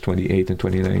passage, verse 28 and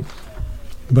 29.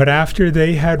 But after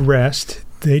they had rest,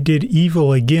 they did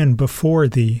evil again before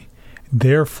thee.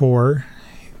 Therefore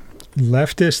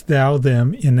leftest thou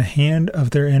them in the hand of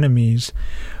their enemies,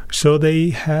 so they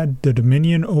had the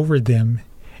dominion over them.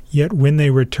 Yet when they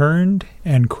returned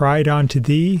and cried unto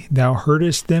thee, thou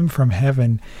heardest them from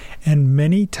heaven, and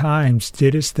many times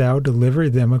didst thou deliver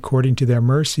them according to their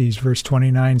mercies. Verse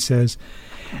 29 says,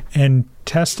 and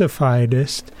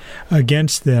testifiedst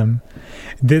against them,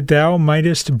 that thou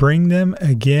mightest bring them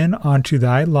again unto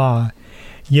thy law.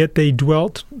 Yet they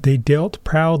dealt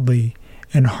proudly,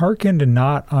 and hearkened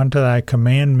not unto thy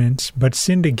commandments, but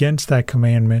sinned against thy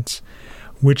commandments,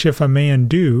 which if a man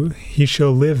do, he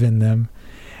shall live in them.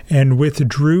 And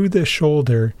withdrew the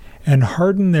shoulder, and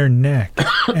hardened their neck,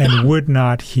 and would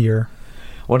not hear.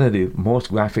 One of the most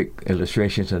graphic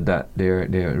illustrations of that, their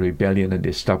rebellion and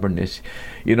their stubbornness.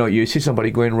 You know, you see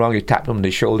somebody going wrong, you tap them on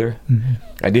the shoulder,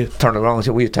 and they turn around and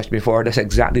say, well, you touched me before. That's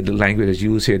exactly the language that's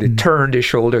used here. They turn their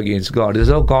shoulder against God. It's as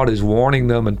though God is warning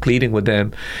them and pleading with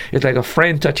them. It's like a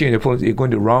friend touching you, you're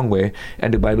going the wrong way,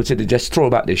 and the Bible said they just throw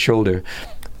back their shoulder.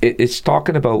 It's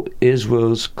talking about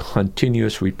Israel's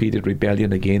continuous repeated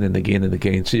rebellion again and again and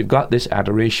again. So you've got this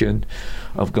adoration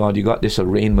of God, you got this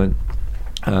arraignment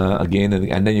again,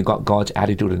 and then you got God's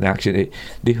attitude and action.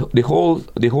 The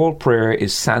whole prayer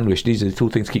is sandwiched. These are the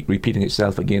 2 things keep repeating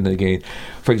itself again and again.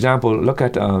 For example, look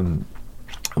at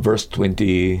verse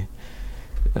 20.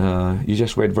 You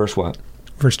just read verse what?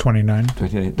 Verse 29.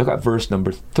 Look at verse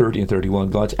number 30 and 31,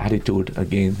 God's attitude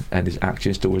again and his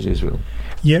actions towards Israel.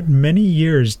 Yet many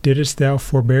years didst thou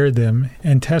forbear them,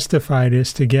 and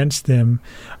testifiedst against them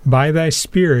by thy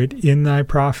Spirit in thy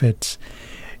prophets.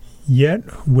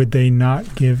 Yet would they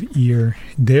not give ear.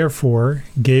 Therefore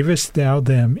gavest thou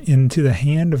them into the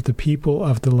hand of the people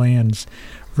of the lands.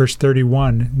 Verse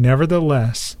 31.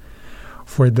 Nevertheless,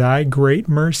 for thy great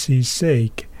mercy's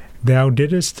sake, thou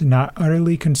didst not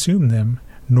utterly consume them,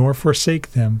 nor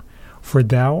forsake them, for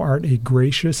thou art a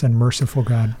gracious and merciful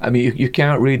God. I mean, you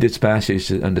can't read this passage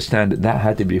to understand that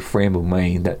had to be a frame of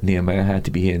mind that Nehemiah had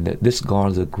to be in, that this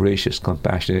God is a gracious,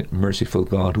 compassionate, merciful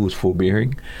God who is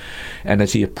forbearing. And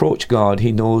as he approached God,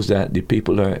 he knows that the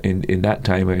people are in that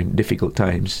time are in difficult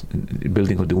times,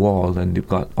 building of the wall, and they've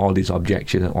got all these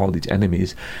objections and all these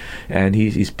enemies. And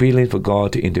he's appealing for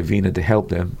God to intervene and to help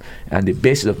them. And the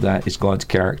basis of that is God's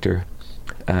character.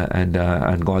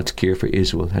 And God's care for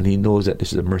Israel, and he knows that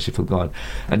this is a merciful God.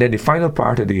 And then the final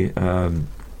part of the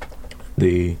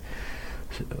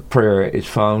prayer is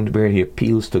found where he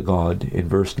appeals to God in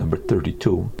verse number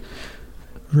 32.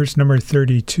 Verse number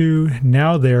 32,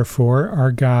 Now therefore,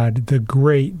 our God, the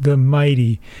great, the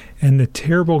mighty, and the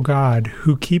terrible God,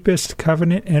 who keepest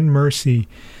covenant and mercy,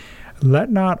 let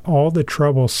not all the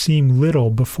trouble seem little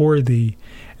before thee,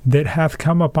 that hath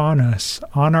come upon us,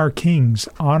 on our kings,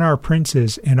 on our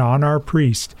princes, and on our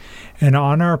priests, and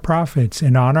on our prophets,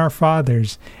 and on our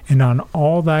fathers, and on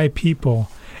all thy people,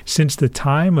 since the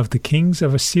time of the kings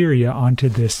of Assyria unto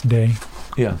this day.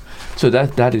 Yeah, so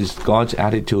that is God's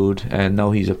attitude, and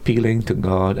now he's appealing to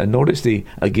God. And notice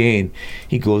again,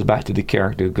 he goes back to the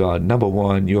character of God. Number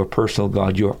one, you're a personal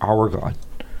God, you're our God.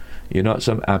 You're not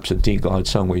some absentee God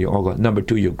somewhere, you're our God. Number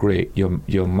two, you're great,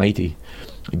 you're mighty,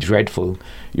 dreadful,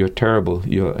 you're terrible.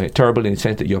 You're terrible in the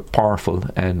sense that you're powerful,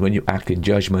 and when you act in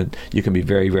judgment, you can be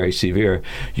very, very severe.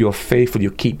 You're faithful,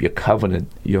 you keep your covenant,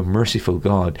 you're merciful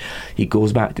God. He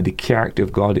goes back to the character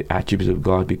of God, the attributes of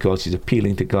God, because he's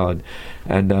appealing to God.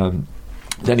 And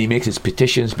then he makes his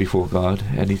petitions before God,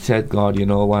 and he said, God, you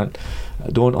know what,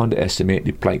 don't underestimate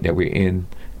the plight that we're in.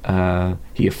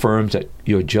 He affirms that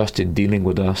you're just in dealing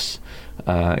with us,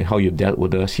 how you've dealt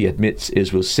with us. He admits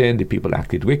Israel's sin, the people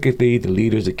acted wickedly, the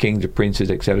leaders, the kings, the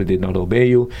princes, etc. did not obey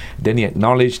you. Then he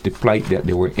acknowledged the plight that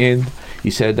they were in.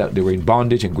 He said that they were in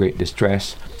bondage and great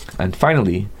distress. And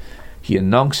finally, he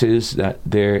announces that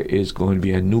there is going to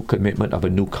be a new commitment of a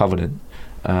new covenant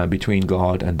between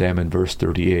God and them in verse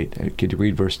 38. Can you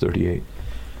read verse 38?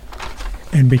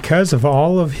 And because of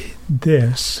all of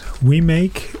this, we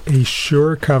make a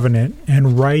sure covenant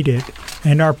and write it,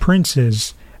 and our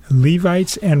princes,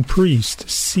 Levites and priests,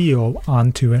 seal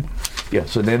onto it. Yeah,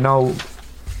 so they're now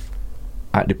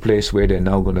at the place where they're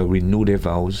now going to renew their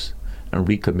vows and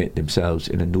recommit themselves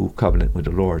in a new covenant with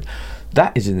the Lord.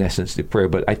 That is in essence the prayer.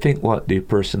 But I think what the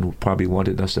person who probably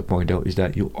wanted us to point out is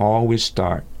that you always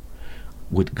start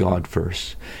with God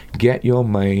first. Get your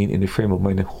mind in the frame of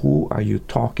mind of who are you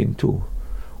talking to?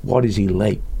 What is he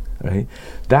like? Right?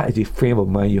 That is the frame of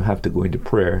mind you have to go into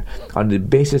prayer. On the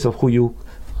basis of who you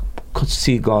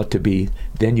see God to be,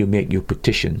 then you make your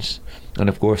petitions. And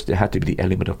of course, there had to be the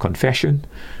element of confession,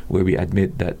 where we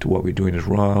admit that what we're doing is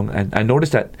wrong. And I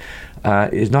notice that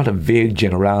it's not a vague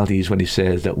generalities when he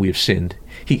says that we have sinned.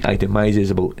 He itemizes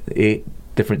about 8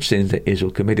 different sins that Israel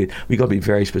committed. We got to be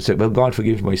very specific. Well, God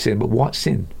forgives my sin, but what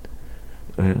sin?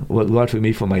 Well, God, forgive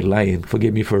me for my lying.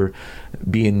 Forgive me for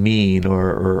being mean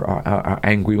or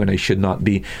angry when I should not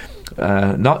be.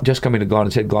 Not just coming to God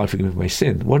and saying, God, forgive me for my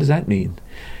sin. What does that mean?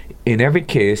 In every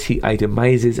case, he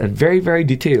itemizes and very, very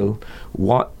detailed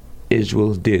what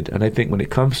Israel did. And I think when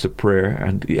it comes to prayer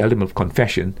and the element of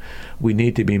confession, we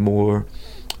need to be more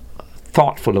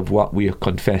thoughtful of what we are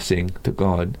confessing to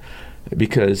God,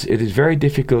 because it is very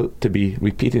difficult to be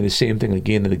repeating the same thing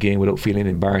again and again without feeling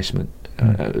embarrassment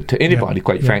to anybody,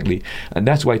 quite frankly. And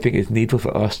that's why I think it's needful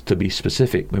for us to be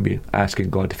specific when we're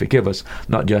asking God to forgive us,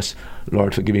 not just,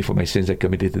 Lord, forgive me for my sins I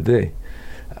committed today.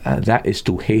 That is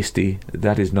too hasty.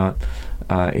 That is not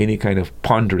any kind of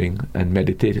pondering and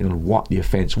meditating on what the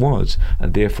offense was,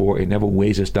 and therefore it never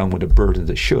weighs us down with the burdens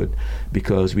it should,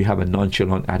 because we have a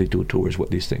nonchalant attitude towards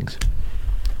what these things.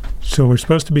 So we're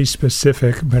supposed to be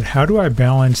specific, but how do I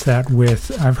balance that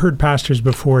with, I've heard pastors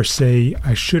before say,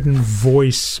 I shouldn't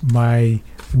voice my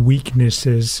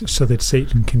weaknesses so that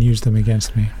Satan can use them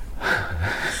against me.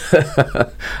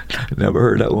 Never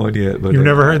heard that one yet. But you've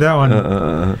never heard that one?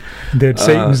 That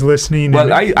Satan's listening?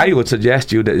 Well, I would suggest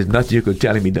to you that there's nothing you could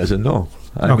tell him he doesn't know.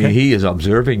 I mean, he is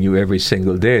observing you every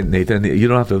single day, Nathan. You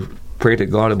don't have to pray to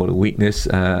God about a weakness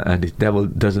and the devil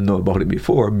doesn't know about it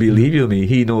before, believe you me,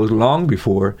 he knows long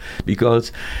before,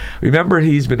 because remember,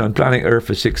 he's been on planet Earth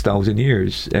for 6,000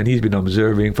 years, and he's been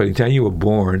observing from the time you were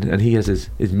born, and he has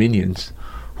his minions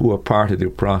who are part of the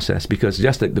process. Because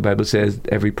just like the Bible says,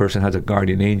 every person has a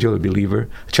guardian angel, a believer,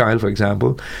 a child, for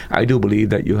example. I do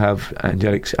believe that you have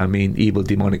evil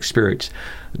demonic spirits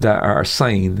that are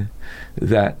assigned,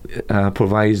 that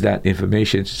provides that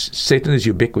information. Satan is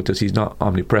ubiquitous. He's not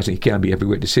omnipresent. He can't be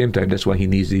everywhere at the same time. That's why he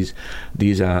needs these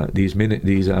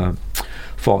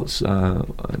false,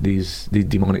 these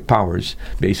demonic powers,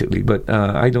 basically. But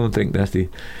I don't think that's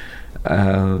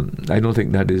I don't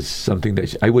think that is something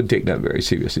that I wouldn't take that very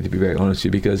seriously, to be very honest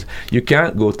with you, because you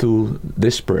can't go through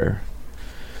this prayer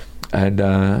and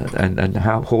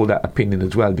hold that opinion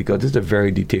as well, because it's a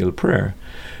very detailed prayer.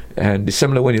 And it's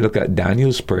similar when you look at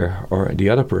Daniel's prayer or the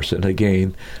other person.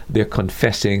 Again, they're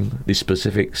confessing the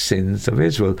specific sins of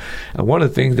Israel. And one of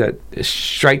the things that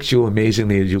strikes you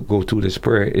amazingly as you go through this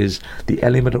prayer is the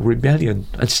element of rebellion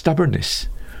and stubbornness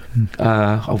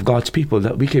of God's people,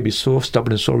 that we can be so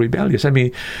stubborn and so rebellious. I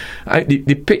mean,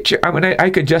 the picture, I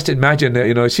could just imagine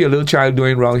that, I see a little child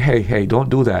doing wrong, hey, don't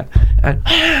do that. And,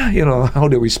 how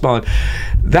they respond.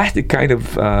 That's the kind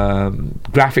of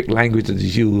graphic language that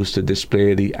is used to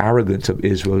display the arrogance of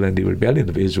Israel and the rebellion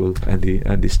of Israel and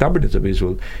the stubbornness of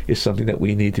Israel, is something that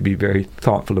we need to be very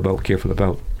thoughtful about, careful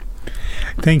about.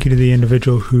 Thank you to the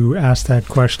individual who asked that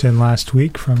question last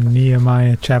week from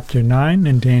Nehemiah chapter 9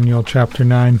 and Daniel chapter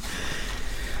 9.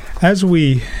 As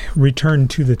we return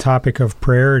to the topic of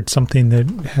prayer, it's something that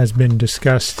has been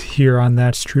discussed here on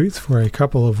That's Truth for a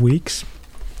couple of weeks.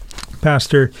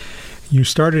 Pastor, you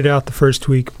started out the first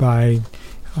week by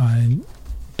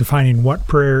defining what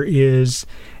prayer is,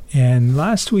 and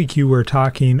last week you were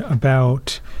talking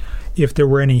about if there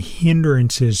were any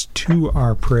hindrances to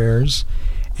our prayers.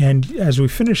 And as we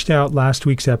finished out last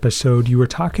week's episode, you were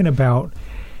talking about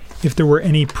if there were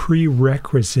any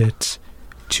prerequisites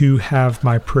to have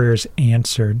my prayers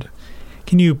answered.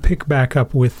 Can you pick back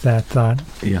up with that thought?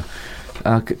 Yeah.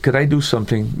 Could I do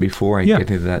something before I get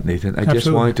into that, Nathan? I just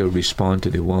wanted to respond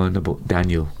to the one about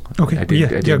Daniel. Okay. I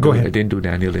didn't go ahead. I didn't do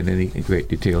Daniel in any great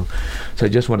detail. So I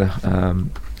just want to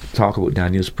talk about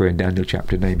Daniel's prayer in Daniel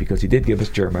chapter 9, because he did give us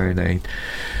Jeremiah 9.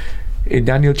 In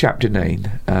Daniel chapter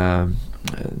 9,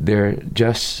 they're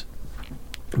just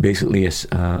basically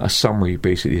a summary.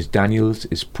 Basically, is Daniel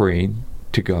is praying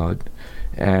to God,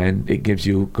 and it gives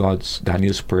you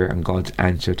Daniel's prayer and God's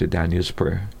answer to Daniel's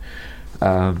prayer.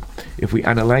 If we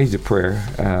analyze the prayer,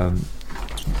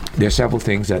 there are several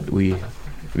things that we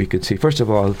could see. First of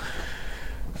all,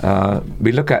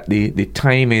 we look at the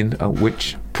timing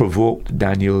which provoked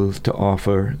Daniel to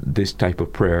offer this type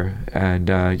of prayer, and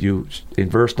in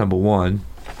verse number 1.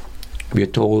 We are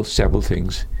told several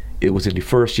things. It was in the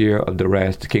first year of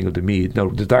Darius, the king of the Medes. Now,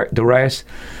 Darius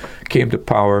came to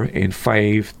power in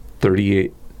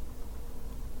 538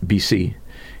 BC,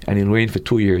 and he reigned for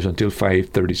 2 years until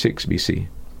 536 BC.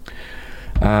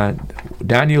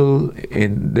 Daniel,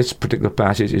 in this particular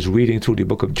passage, is reading through the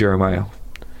book of Jeremiah,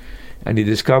 and he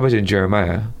discovers in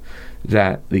Jeremiah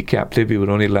that the captivity would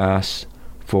only last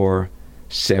for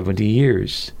 70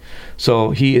 years.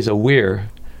 So he is aware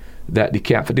that the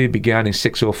captivity began in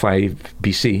 605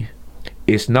 BC.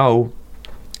 It's now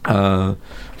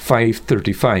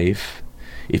 535.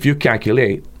 If you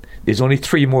calculate, there's only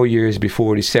 3 more years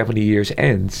before the 70 years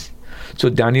ends. So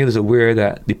Daniel is aware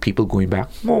that the people going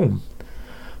back home.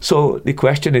 So the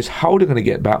question is, how they're going to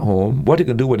get back home, what they're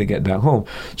going to do when they get back home.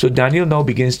 So Daniel now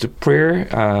begins to pray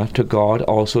to God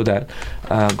also that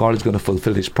God is going to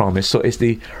fulfill his promise. So it's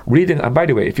the reading. And by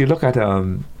the way, if you look at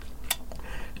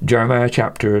Jeremiah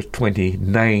chapter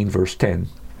 29, verse 10.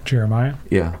 Jeremiah?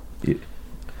 Yeah.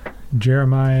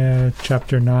 Jeremiah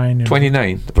chapter 9.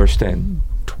 29, verse 10.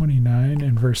 29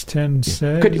 and verse 10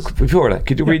 says... Could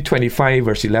you read 25,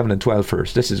 verse 11 and 12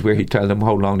 first? This is where he tells them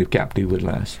how long the captivity would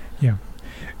last. Yeah.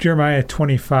 Jeremiah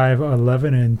 25,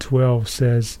 11 and 12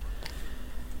 says,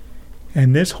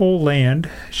 "And this whole land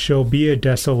shall be a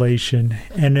desolation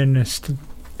and an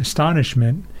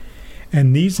astonishment,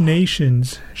 and these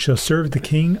nations shall serve the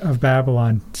king of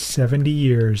Babylon 70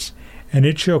 years. And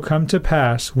it shall come to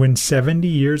pass, when 70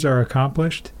 years are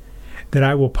accomplished, that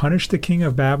I will punish the king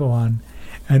of Babylon,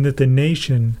 and that the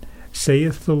nation,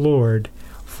 saith the Lord,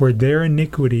 for their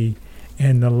iniquity,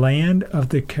 and the land of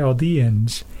the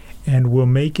Chaldeans, and will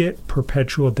make it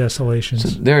perpetual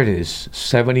desolations." So there it is,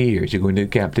 70 years, you're going into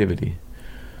captivity.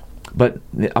 But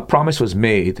a promise was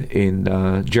made in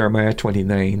Jeremiah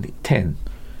 29:10.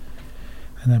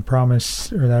 And that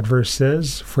promise, or that verse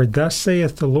says, "For thus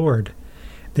saith the Lord,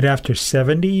 that after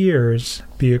 70 years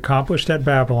be accomplished at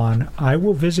Babylon, I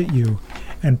will visit you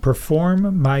and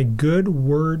perform my good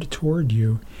word toward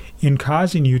you in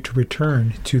causing you to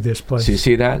return to this place. So you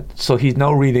see that? So he's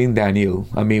now reading Daniel.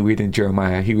 Reading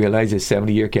Jeremiah. He realizes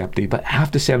 70-year captivity, but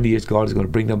after 70 years, God is going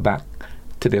to bring them back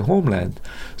to their homeland.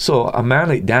 So a man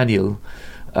like Daniel,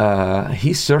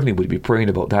 he certainly would be praying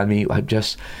about that.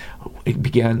 It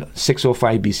began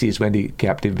 605 BC is when the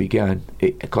captivity began.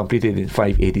 It completed in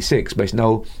 586, but it's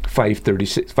now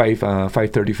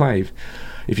 535.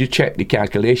 If you check the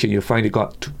calculation, you'll find it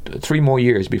got 3 more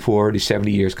years before the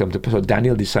 70 years come to. So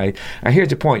Daniel decided. And here's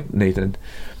the point, Nathan.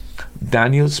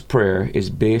 Daniel's prayer is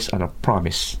based on a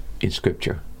promise in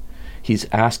Scripture. He's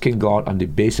asking God on the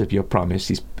basis of your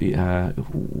promise. Tell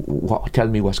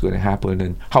me what's going to happen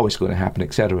and how it's going to happen,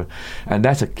 etc. And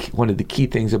that's one of the key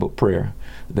things about prayer.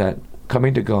 That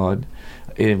coming to God,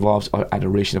 it involves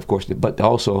adoration, of course, but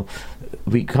also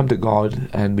we come to God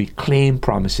and we claim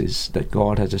promises that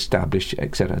God has established,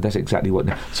 etc. That's exactly what.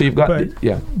 So you've got,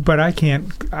 But I can't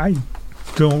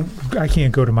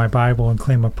go to my Bible and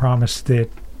claim a promise that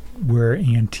we're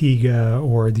Antigua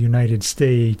or the United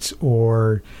States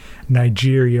or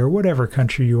Nigeria or whatever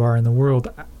country you are in the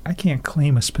world. I can't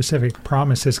claim a specific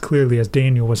promise as clearly as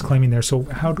Daniel was claiming there. So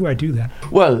how do I do that?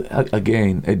 Well,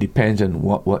 again, it depends on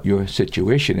what your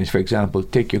situation is. For example,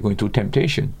 you're going through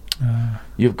temptation.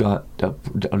 You've got, the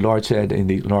Lord said in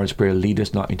the Lord's Prayer, lead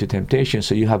us not into temptation.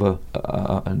 So you have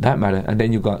that matter. And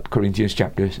then you've got Corinthians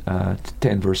chapter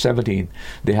 10, verse 17.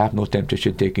 They have no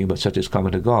temptation taking, but such as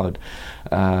common to God.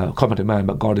 Common to man,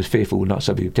 but God is faithful, will not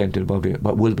suffer you tempted above you,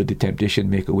 but will with the temptation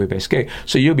make a way of escape.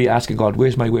 So you'll be asking God,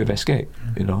 where's my way of escape?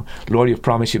 Lord, you've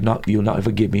promised you'll not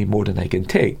ever give me more than I can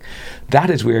take. That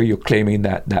is where you're claiming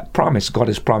that promise. God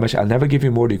has promised, I'll never give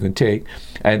you more than you can take.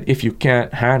 And if you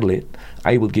can't handle it,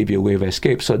 I will give you a way of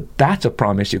escape. So that's a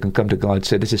promise. You can come to God and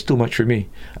say, this is too much for me.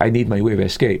 I need my way of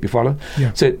escape. You follow?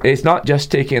 Yeah. So it's not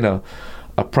just taking a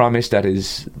promise that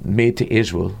is made to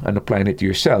Israel and applying it to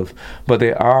yourself, but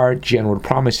there are general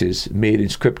promises made in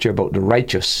Scripture about the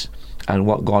righteous and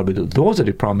what God will do. Those are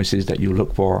the promises that you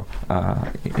look for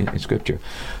in Scripture.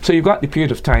 So you've got the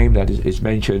period of time that is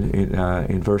mentioned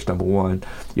in verse number 1.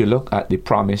 You look at the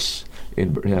promise.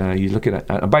 You look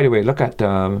at. By the way, look at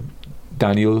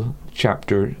Daniel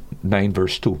chapter 9,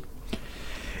 verse 2.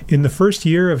 In the first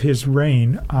year of his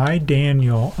reign, I,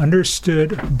 Daniel,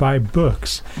 understood by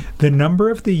books the number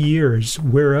of the years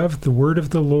whereof the word of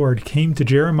the Lord came to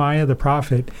Jeremiah the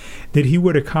prophet, that he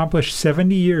would accomplish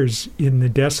 70 years in the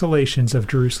desolations of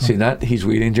Jerusalem. See that? He's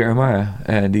reading Jeremiah,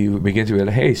 and he begins to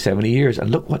realize, hey, 70 years, and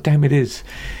look what time it is.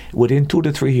 Within 2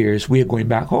 to 3 years, we are going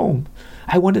back home.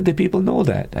 I wanted the people know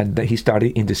that. And he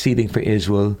started interceding for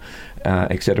Israel,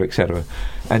 etc., etc.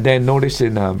 And then notice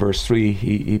in verse 3,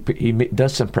 he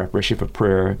does some preparation for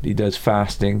prayer. He does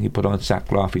fasting. He put on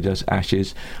sackcloth. He does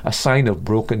ashes, a sign of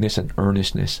brokenness and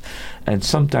earnestness. And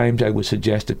sometimes I would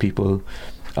suggest to people,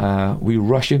 we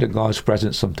rush into God's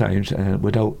presence sometimes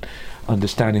without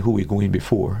understanding who we're going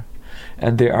before.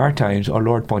 And there are times, our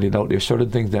Lord pointed out, there are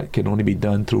certain things that can only be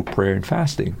done through prayer and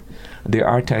fasting. There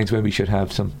are times when we should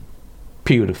have some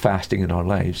period of fasting in our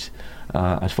lives,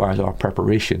 as far as our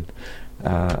preparation,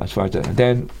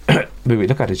 then when we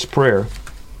look at his prayer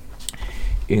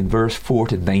in verse 4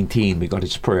 to 19, we got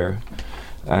his prayer,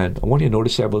 and I want you to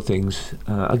notice several things.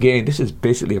 Again, this is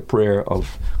basically a prayer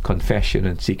of confession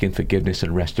and seeking forgiveness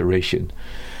and restoration.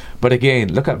 But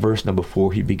again, look at verse number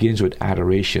 4. He begins with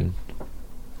adoration.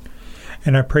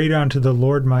 And I prayed unto the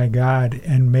Lord my God,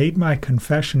 and made my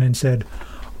confession, and said,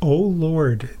 O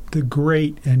Lord, the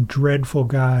great and dreadful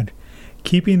God,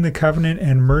 keeping the covenant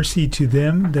and mercy to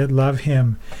them that love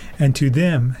him, and to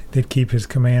them that keep his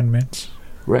commandments.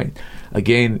 Right.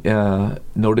 Again,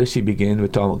 notice he begins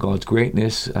with talking about God's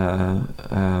greatness,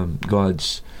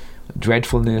 God's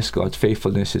dreadfulness, God's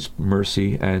faithfulness, his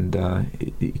mercy, and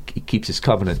he keeps his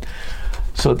covenant.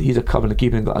 So he's a covenant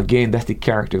keeping God. Again, that's the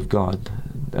character of God.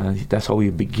 That's how we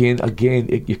begin. Again,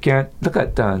 you can't look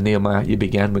at Nehemiah. You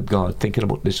began with God, thinking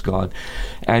about this God,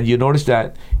 and you notice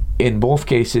that in both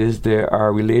cases they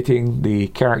are relating the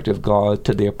character of God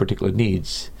to their particular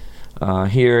needs.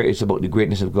 Here it's about the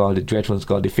greatness of God, the dreadfulness of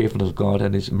God, the faithfulness of God,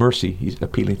 and his mercy. He's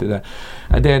appealing to that.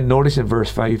 And then notice in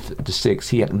verse 5 to 6,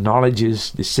 he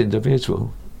acknowledges the sins of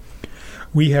Israel.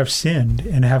 We have sinned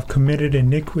and have committed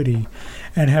iniquity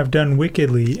and have done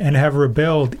wickedly and have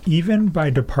rebelled even by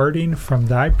departing from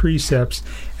thy precepts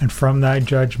and from thy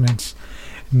judgments.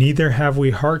 Neither have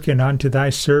we hearkened unto thy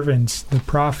servants, the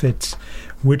prophets,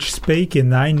 which spake in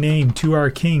thy name to our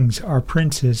kings, our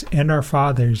princes, and our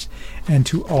fathers, and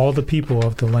to all the people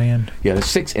of the land. Yeah, the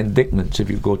 6 indictments, if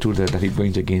you go through that he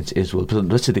brings against Israel. So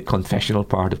this is the confessional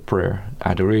part of prayer.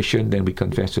 Adoration, then we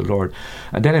confess the Lord.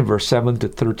 And then in verse 7 to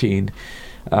 13,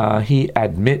 he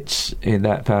admits in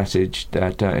that passage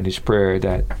that in his prayer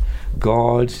that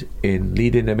God, in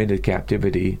leading them into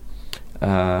captivity,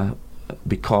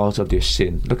 because of their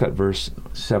sin. Look at verse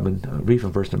 7. Read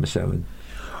from verse number 7.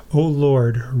 O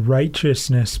Lord,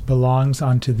 righteousness belongs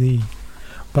unto thee,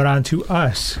 but unto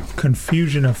us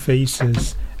confusion of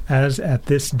faces, as at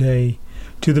this day,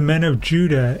 to the men of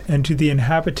Judah and to the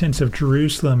inhabitants of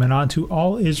Jerusalem, and unto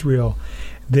all Israel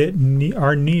that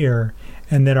are near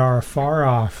and that are afar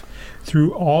off,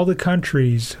 through all the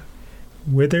countries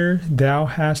whither thou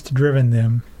hast driven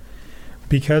them,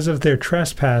 because of their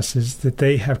trespasses that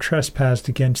they have trespassed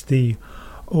against thee.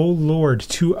 O Lord,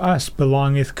 to us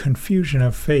belongeth confusion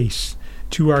of face,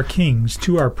 to our kings,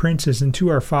 to our princes, and to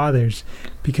our fathers,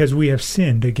 because we have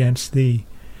sinned against thee.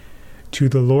 To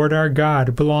the Lord our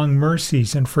God belong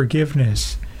mercies and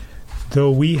forgiveness,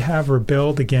 though we have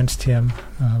rebelled against him.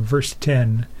 Verse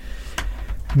 10.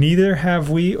 Neither have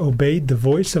we obeyed the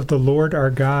voice of the Lord our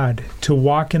God, to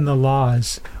walk in the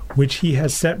laws which he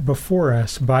has set before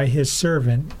us by his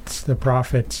servants the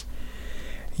prophets.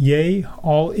 Yea,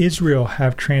 all Israel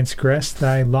have transgressed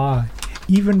thy law,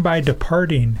 even by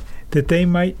departing, that they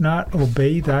might not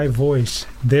obey thy voice.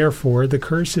 Therefore the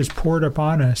curse is poured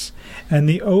upon us, and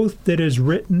the oath that is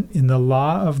written in the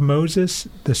law of Moses,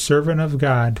 the servant of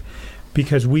God,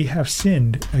 because we have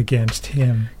sinned against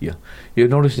him. Yeah. You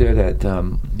notice there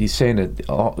that he's saying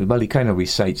that, he kind of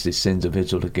recites the sins of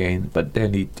Israel again, but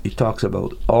then he talks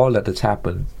about all that has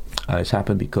happened. It's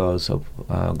happened because of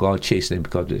God chasing them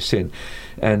because of their sin.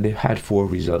 And they had 4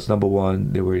 results. Number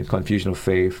 1, they were in confusion of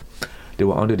faith. They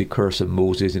were under the curse of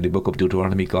Moses. In the book of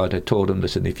Deuteronomy, God had told them,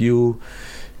 listen, if you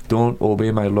don't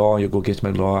obey my law, you go against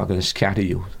my law, I'm going to scatter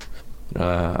you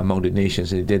among the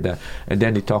nations. And they did that. And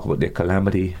then they talk about their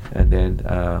calamity and then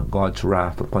God's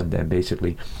wrath upon them,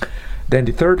 basically. Then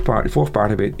the 4th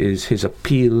part of it is his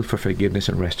appeal for forgiveness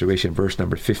and restoration, verse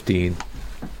number 15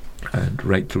 and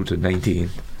right through to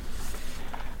 19.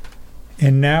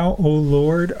 And now, O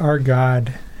Lord our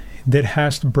God, that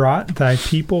hast brought thy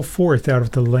people forth out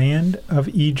of the land of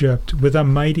Egypt with a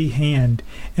mighty hand,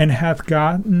 and hath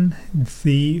gotten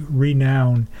thee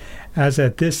renown, as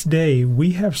at this day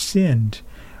we have sinned,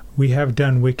 we have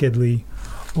done wickedly.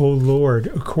 O Lord,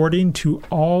 according to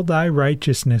all thy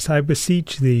righteousness, I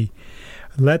beseech thee,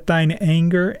 let thine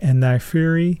anger and thy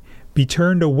fury be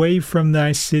turned away from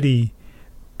thy city,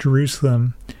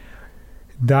 Jerusalem,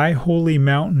 thy holy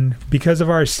mountain, because of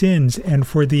our sins and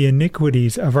for the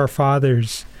iniquities of our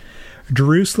fathers.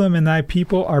 Jerusalem and thy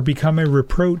people are become a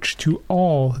reproach to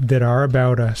all that are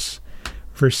about us.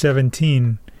 Verse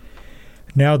 17.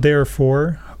 Now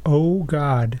therefore, O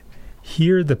God,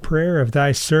 hear the prayer of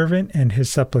thy servant and his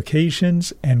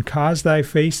supplications, and cause thy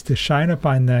face to shine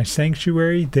upon thy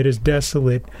sanctuary that is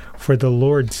desolate, for the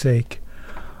Lord's sake.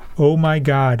 O my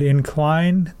God,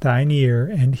 incline thine ear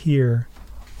and hear.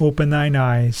 Open thine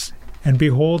eyes, and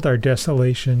behold our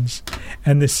desolations,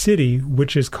 and the city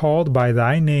which is called by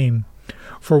thy name.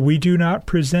 For we do not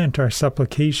present our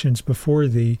supplications before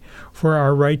thee for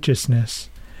our righteousness,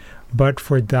 but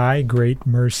for thy great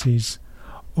mercies.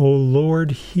 O Lord,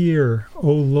 hear.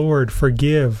 O Lord,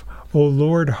 forgive. O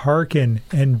Lord, hearken,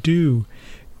 and do.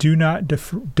 Do not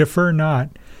defer not.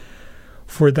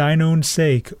 For thine own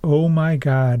sake, O my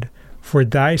God, for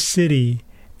thy city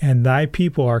and thy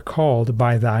people are called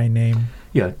by thy name.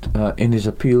 Yeah, in his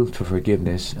appeal for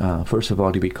forgiveness, first of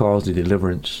all, he recalls the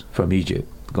deliverance from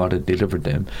Egypt. God had delivered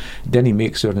them. Then he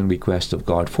makes certain requests of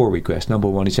God, 4 requests. Number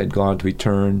 1, he said, God,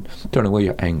 turn away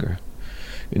your anger.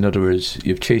 In other words,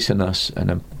 you've chastened us,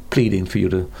 and I'm pleading for you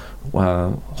to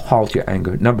halt your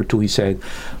anger. Number 2, he said,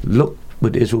 look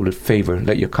with Israel with favor.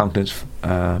 Let your countenance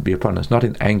be upon us. Not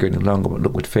in anger any longer, but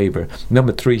look with favor.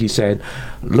 Number 3, he said,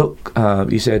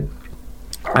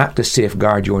 act to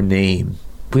safeguard your name.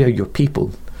 We are your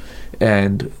people.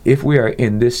 And if we are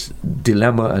in this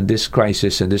dilemma and this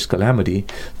crisis and this calamity,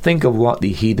 think of what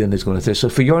the heathen is going to say. So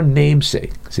for your name's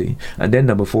sake, see. And then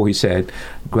number 4, he said,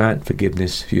 grant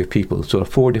forgiveness to your people. So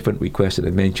 4 different requests that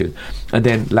I mentioned. And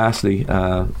then lastly,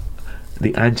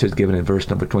 the answer is given in verse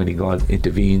number 20. God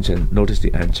intervenes, and notice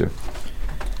the answer.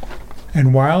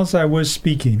 And whiles I was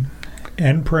speaking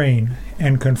and praying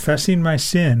and confessing my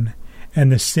sin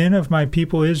and the sin of my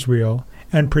people Israel,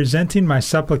 and presenting my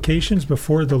supplications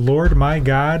before the Lord my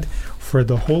God for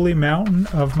the holy mountain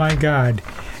of my God,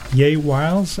 Yea,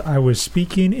 whiles I was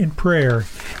speaking in prayer,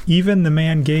 even the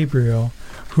man Gabriel,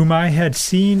 whom I had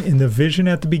seen in the vision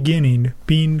at the beginning,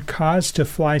 being caused to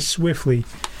fly swiftly,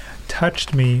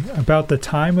 touched me about the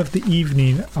time of the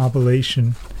evening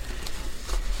oblation.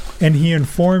 And he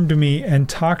informed me and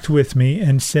talked with me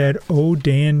and said, O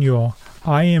Daniel,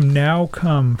 I am now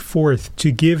come forth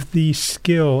to give thee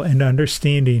skill and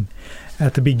understanding.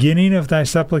 At the beginning of thy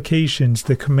supplications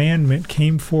the commandment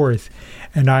came forth,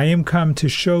 and I am come to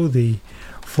show thee,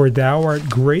 for thou art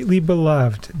greatly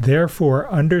beloved. Therefore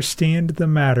understand the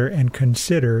matter and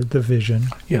consider the vision.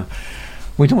 Yeah.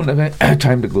 We don't have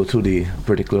time to go through the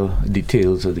particular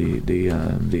details of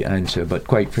the answer, but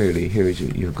quite clearly, here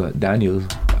you've got Daniel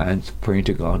praying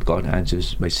to God. God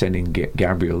answers by sending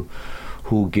Gabriel,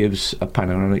 who gives a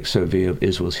panoramic survey of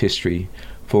Israel's history,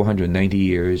 490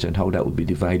 years, and how that would be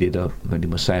divided up when the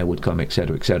Messiah would come,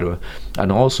 etc., etc.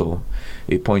 And also,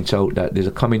 it points out that there's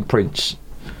a coming prince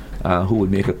who would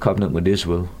make a covenant with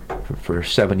Israel for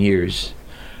 7 years.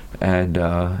 And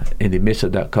in the midst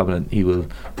of that covenant, he will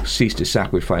cease to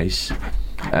sacrifice,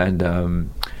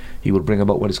 and he will bring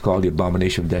about what is called the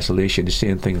abomination of desolation, the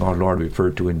same thing our Lord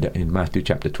referred to in Matthew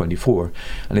chapter 24.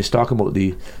 And it's talking about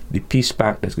the peace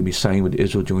pact that's going to be signed with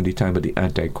Israel during the time of the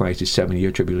Antichrist, the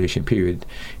 7-year tribulation period.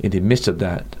 In the midst of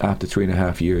that, after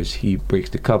 3.5 years, he breaks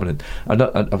the covenant.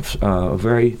 A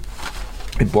very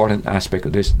important aspect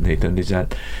of this, Nathan, is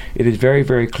that it is very,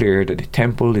 very clear that the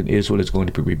temple in Israel is going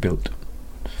to be rebuilt.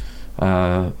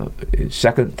 2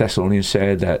 Thessalonians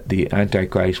said that the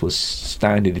Antichrist will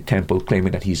stand in the temple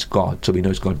claiming that he's God, so we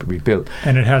know it's going to be rebuilt.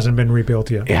 And it hasn't been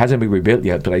rebuilt yet. It hasn't been rebuilt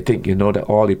yet, but I think you know that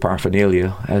all the paraphernalia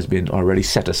has been already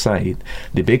set aside.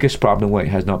 The biggest problem why it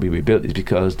has not been rebuilt is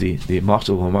because the Mosque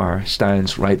of Omar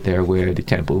stands right there where the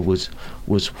temple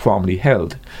was formerly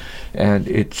held. And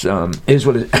it's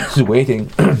Israel is waiting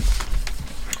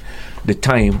the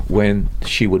time when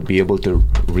she would be able to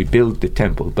rebuild the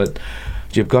temple, but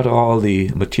you've got all the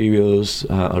materials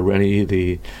already,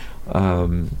 the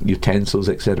utensils,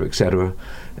 etc.,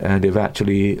 and they've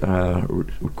actually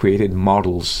created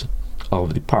models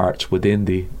of the parts within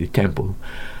the temple.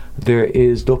 There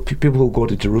is people who go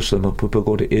to Jerusalem and people who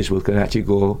go to Israel can actually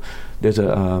go. There's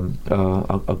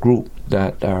a group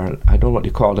that are, I don't know what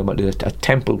you call them, but there's a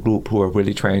temple group who are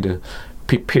really trying to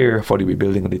prepare for the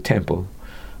rebuilding of the temple.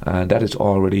 That is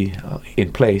already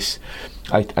in place.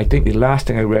 I think the last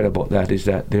thing I read about that is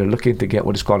that they're looking to get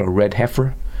what is called a red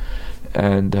heifer,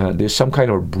 and there's some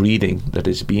kind of breeding that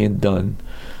is being done.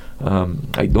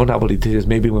 I don't know what it is.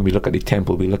 Maybe when we look at the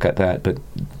temple, we look at that, but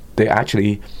they're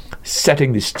actually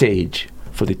setting the stage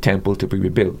for the temple to be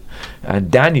rebuilt. And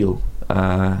Daniel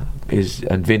is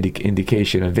a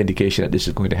vindication that this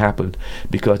is going to happen,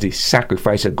 because the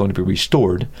sacrifice is going to be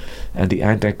restored, and the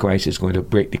Antichrist is going to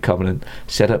break the covenant,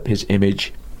 set up his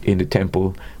image in the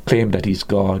temple, claim that he's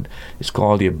God. It's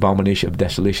called the abomination of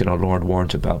desolation our Lord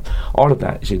warns about. All of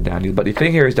that is in Daniel. But the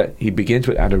thing here is that he begins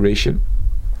with adoration.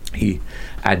 He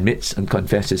admits and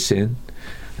confesses sin,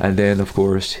 and then of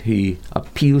course he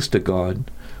appeals to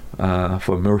God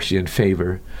for mercy and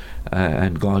favor,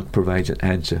 and God provides an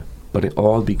answer. But it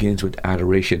all begins with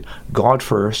adoration. God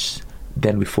first,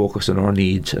 then we focus on our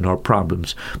needs and our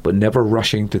problems, but never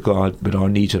rushing to God with our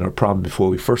needs and our problems before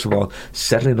we first of all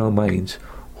settle in our minds,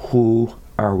 who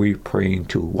are we praying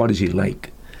to? What is he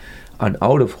like? And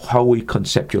out of how we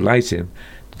conceptualize him,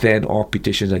 then our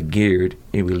petitions are geared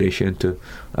in relation to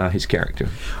his character.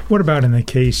 What about in the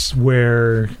case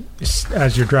where,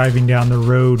 as you're driving down the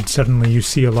road, suddenly you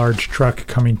see a large truck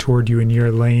coming toward you in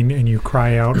your lane and you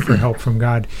cry out for help from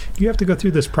God? Do you have to go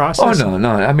through this process? Oh,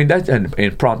 no. I mean, that's an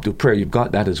impromptu prayer. You've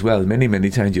got that as well. Many, many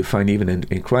times you find even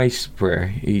in Christ's prayer,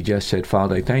 he just said,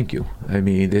 Father, I thank you. I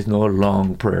mean, there's no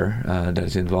long prayer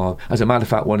that's involved. As a matter of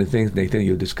fact, one of the things, Nathan,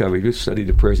 you'll discover, if you study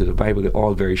the prayers of the Bible, they're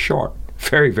all very short.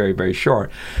 Very, very, very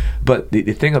short. But the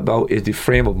thing about is the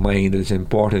frame of mind that is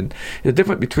important. There's a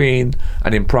difference between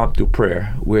an impromptu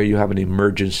prayer where you have an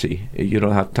emergency. You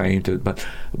don't have time to, but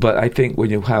I think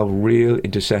when you have real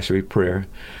intercessory prayer,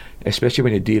 especially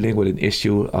when you're dealing with an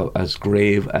issue as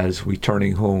grave as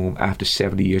returning home after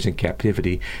 70 years in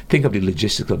captivity, think of the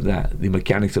logistics of that, the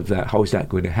mechanics of that. How is that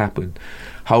going to happen?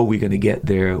 How are we going to get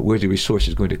there? Where's the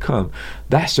resources going to come?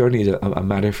 That certainly is a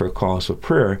matter for a cause for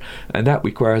prayer, and that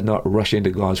requires not rushing into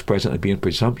God's presence and being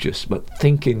presumptuous, but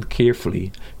thinking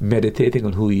carefully, meditating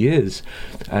on who he is,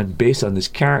 and based on his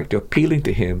character, appealing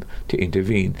to him to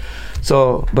intervene.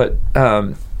 So, but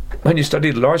when you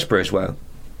study the Lord's Prayer as well,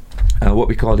 what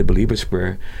we call the believer's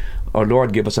prayer, our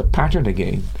Lord gave us a pattern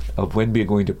again of when we're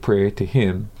going to pray to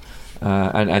him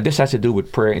And this has to do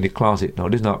with prayer in the closet. Now,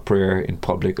 this is not prayer in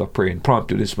public or prayer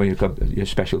impromptu. This is when you come to your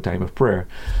special time of prayer.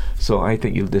 So I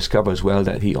think you'll discover as well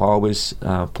that he always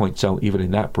points out, even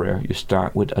in that prayer, you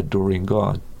start with adoring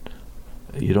God.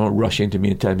 You don't rush into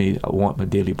me and tell me I want my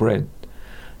daily bread.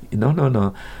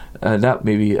 No. That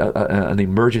may be an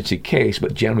emergency case,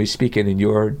 but generally speaking, in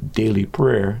your daily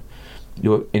prayer,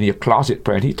 in your closet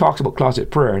prayer, and he talks about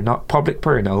closet prayer, not public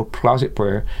prayer now, closet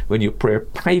prayer, when you pray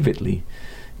privately,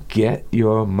 get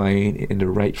your mind in the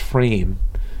right frame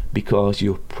because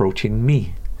you're approaching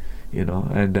me,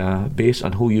 and based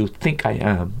on who you think I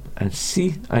am and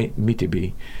see me to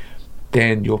be,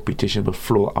 then your petition will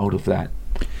flow out of that.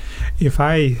 If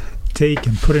I take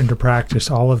and put into practice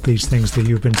all of these things that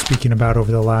you've been speaking about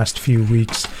over the last few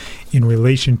weeks in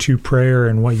relation to prayer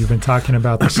and what you've been talking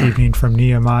about this evening from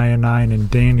Nehemiah 9 and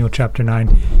Daniel chapter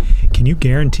 9, can you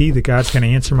guarantee that God's going to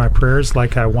answer my prayers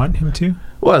like I want him to?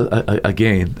 Well,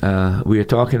 again, we are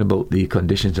talking about the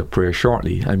conditions of prayer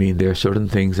shortly. I mean, there are certain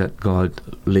things that God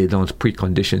laid down as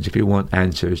preconditions. If you want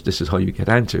answers, this is how you get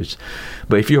answers.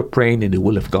 But if you're praying in the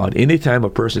will of God, anytime a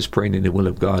person is praying in the will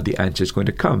of God, the answer is going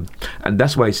to come. And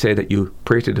that's why I say that you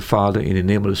pray to the Father in the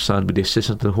name of the Son with the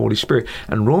assistance of the Holy Spirit.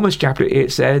 And Romans chapter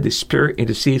 8 said the Spirit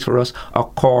intercedes for us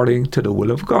according to the will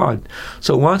of God.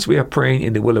 So once we are praying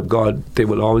in the will of God, there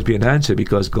will always be an answer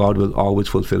because God will always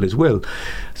fulfill his will.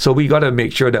 So we got to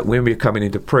make sure that when we're coming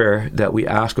into prayer that we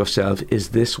ask ourselves,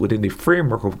 is this within the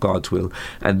framework of God's will?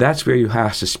 And that's where you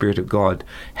ask the Spirit of God,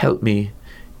 help me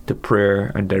to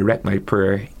prayer and direct my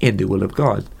prayer in the will of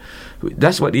God.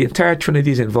 That's what the entire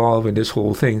Trinity is involved in, this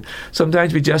whole thing.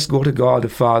 Sometimes we just go to God the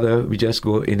Father, we just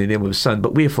go in the name of the Son,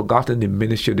 but we have forgotten the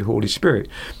ministry of the Holy Spirit,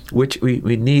 which we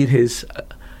need his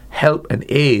help and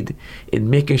aid in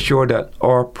making sure that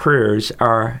our prayers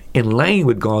are in line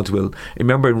with God's will.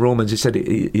 Remember in Romans, it said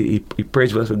he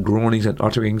prays with us with groanings and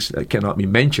utterings that cannot be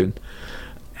mentioned.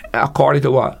 According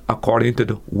to what? According to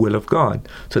the will of God.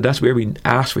 So that's where we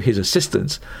ask for his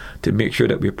assistance to make sure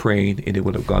that we're praying in the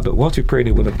will of God. But once we pray in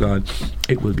the will of God,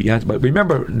 it will be answered. But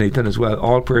remember, Nathan, as well,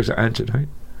 all prayers are answered, right?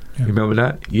 Yeah. Remember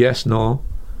that? Yes, no,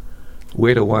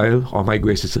 wait a while, or my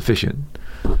grace is sufficient.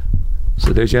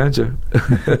 So there's your answer.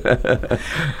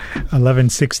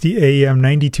 1160 AM,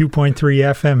 92.3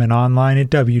 FM, and online at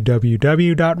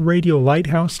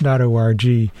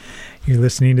www.radiolighthouse.org. You're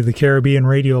listening to the Caribbean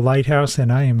Radio Lighthouse,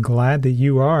 and I am glad that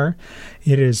you are.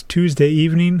 It is Tuesday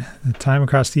evening. The time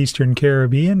across the Eastern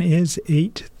Caribbean is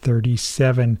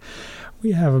 8:37.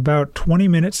 We have about 20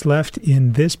 minutes left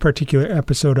in this particular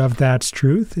episode of That's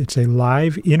Truth. It's a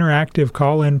live, interactive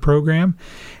call-in program.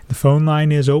 The phone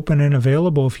line is open and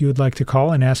available if you would like to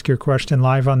call and ask your question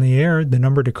live on the air. The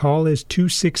number to call is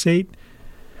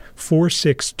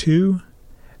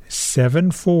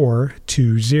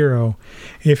 268-462-7420.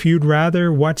 If you'd rather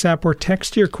WhatsApp or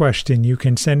text your question, you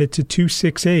can send it to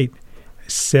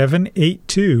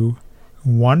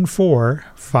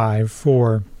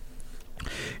 268-782-1454.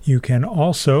 You can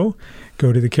also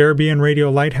go to the Caribbean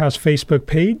Radio Lighthouse Facebook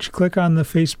page, click on the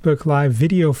Facebook Live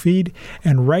video feed,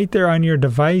 and right there on your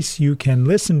device, you can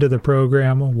listen to the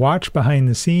program, watch behind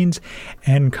the scenes,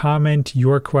 and comment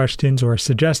your questions or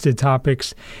suggested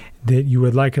topics that you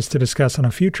would like us to discuss on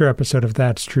a future episode of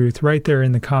That's Truth right there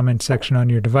in the comment section on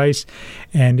your device,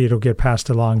 and it'll get passed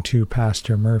along to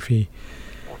Pastor Murphy.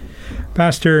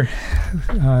 Pastor,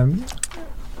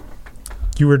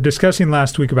 you were discussing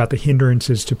last week about the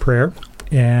hindrances to prayer,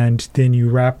 and then you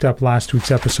wrapped up last week's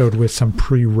episode with some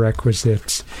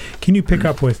prerequisites. Can you pick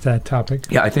up with that topic?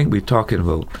 Yeah, I think we're talking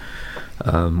about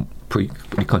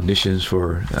preconditions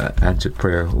for answered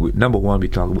prayer. Number one, we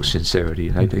talk about sincerity.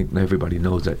 And I think everybody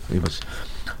knows that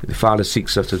the Father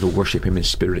seeks us to worship him in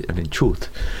spirit and in truth.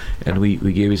 And we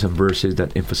gave you some verses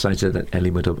that emphasize that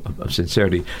element of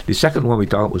sincerity. The second one we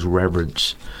talked about was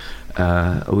reverence.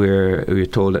 Where we're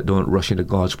told that don't rush into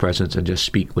God's presence and just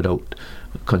speak without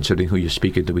considering who you're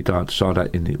speaking to. We saw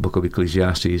that in the book of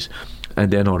Ecclesiastes.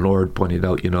 And then our Lord pointed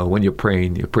out, when you're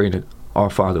praying to our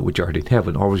Father which art in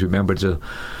heaven. Always remember there's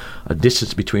a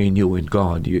distance between you and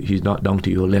God. He's not down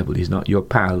to your level. He's not your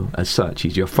pal as such.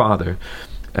 He's your Father.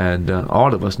 And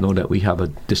all of us know that we have a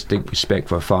distinct respect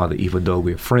for our Father, even though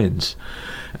we're friends.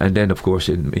 And then, of course,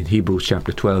 in Hebrews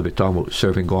chapter 12, it talks about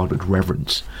serving God with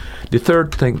reverence. The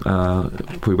third thing,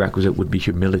 prerequisite, would be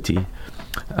humility.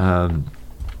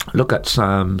 Look at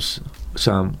Psalm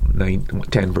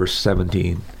 10, verse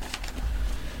 17.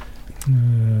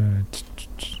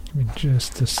 Give me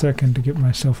just a second to get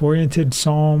myself oriented.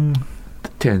 Psalm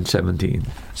 10:17.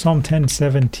 Psalm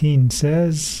 10:17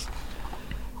 says,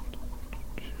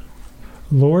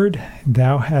 Lord,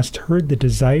 thou hast heard the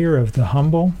desire of the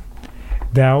humble.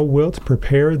 Thou wilt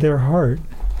prepare their heart.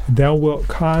 Thou wilt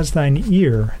cause thine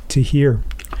ear to hear.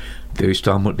 There is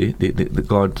talking about the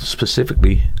God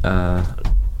specifically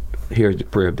hears the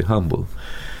prayer of the humble.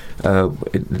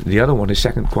 The other one is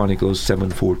 2 Chronicles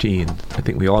 7:14. I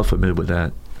think we're all familiar with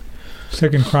that.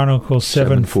 2 Chronicles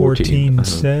 7:14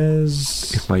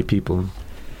 says, If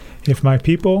my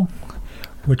people,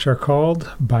 which are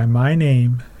called by my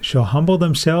name, shall humble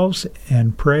themselves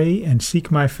and pray and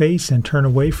seek my face and turn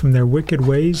away from their wicked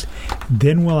ways,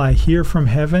 then will I hear from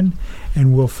heaven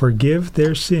and will forgive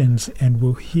their sins and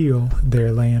will heal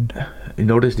their land.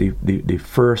 Notice the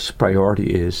first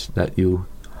priority is that you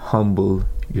humble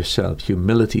yourself.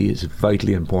 Humility is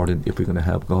vitally important if we're going to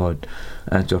have God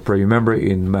answer prayer. Remember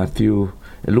in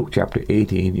Luke chapter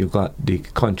 18, you've got the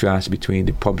contrast between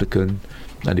the publican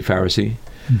and the Pharisee.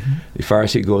 Mm-hmm. The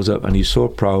Pharisee goes up and he's so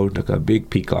proud, like a big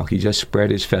peacock. He just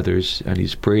spread his feathers and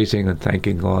he's praising and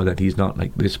thanking God that he's not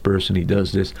like this person. He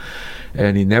does this,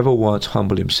 and he never once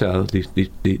humbled himself.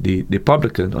 The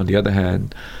publican, on the other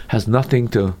hand, has nothing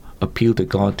to appeal to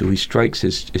God to. He strikes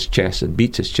his chest and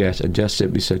beats his chest and just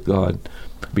simply said, God,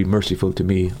 be merciful to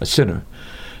me, a sinner.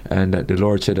 And that the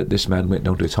Lord said that this man went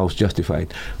down to his house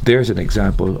justified. There's an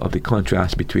example of the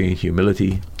contrast between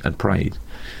humility and pride.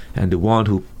 And the one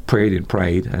who prayed in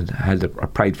pride and had a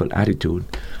prideful attitude,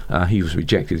 he was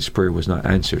rejected. His prayer was not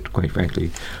answered, quite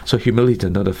frankly. So humility is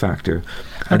another factor.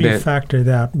 How do you factor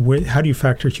that? How do you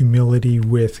factor humility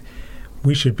with?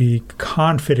 We should be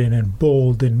confident and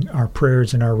bold in our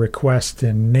prayers and our requests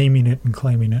and naming it and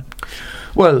claiming it.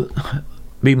 Well,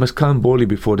 we must come boldly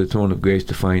before the throne of grace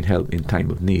to find help in time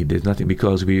of need. There's nothing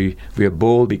because we are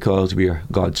bold because we are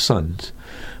God's sons.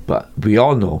 But we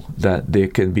all know that there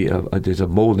can be there's a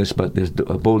boldness, but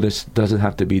a boldness doesn't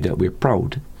have to be that we're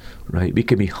proud, right? We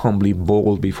can be humbly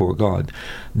bold before God,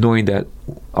 knowing that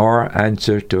our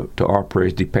answer to our prayer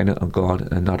is dependent on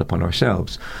God and not upon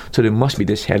ourselves. So there must be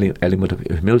this element of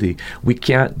humility. We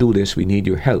can't do this. We need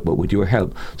your help, but with your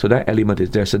help. So that element is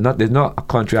there. So there's not a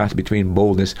contrast between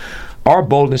boldness. Our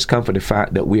boldness comes from the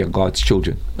fact that we are God's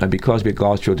children. And because we're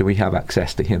God's children, we have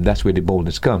access to Him. That's where the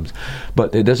boldness comes.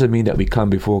 But it doesn't mean that we come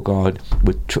before God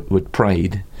with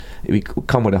pride. We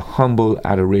come with a humble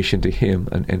adoration to Him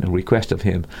and a request of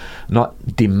Him,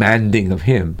 not demanding of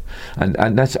Him.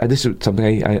 And this is something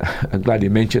I'm glad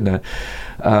you mentioned that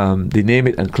the name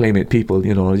it and claim it people,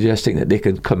 just think that they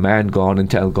can command God and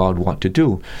tell God what to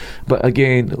do. But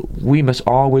again, we must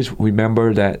always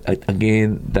remember that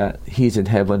that He's in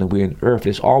heaven and we're in earth.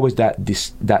 There's always that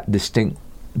distinct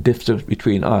difference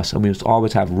between us, and we must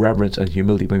always have reverence and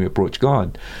humility when we approach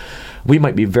God. We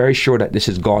might be very sure that this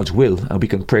is God's will, and we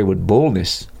can pray with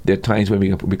boldness. There are times when we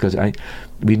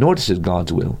know this is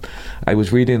God's will. I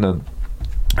was reading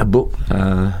a book,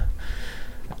 the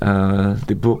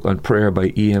book on prayer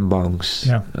by E.M. Bounds.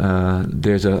 Yeah.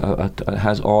 There's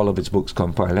has all of its books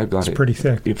compiled. I've got it. It's pretty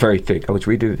thick. Very thick. I was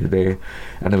reading it today,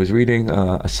 and I was reading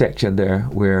a section there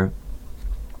where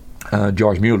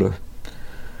George Mueller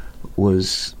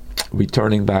was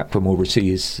returning back from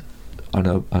overseas on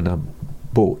a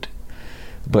boat.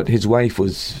 But his wife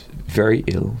was very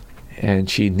ill, and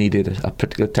she needed a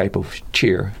particular type of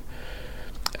chair.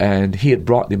 And he had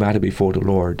brought the matter before the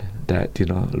Lord that,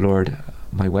 Lord,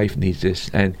 my wife needs this.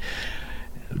 And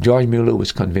George Mueller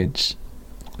was convinced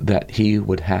that he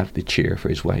would have the chair for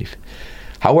his wife.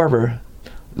 However,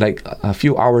 like a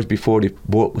few hours before the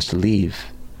boat was to leave,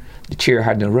 the chair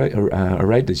hadn't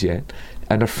arrived as yet.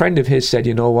 And a friend of his said,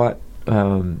 you know what,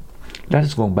 let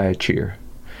us go and buy a chair.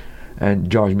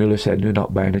 And George Mueller said, you're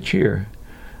not buying a chair.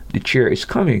 The chair is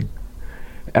coming.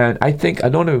 And I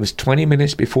don't know if it was 20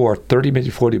 minutes before, 30 minutes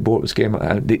before the boat was came.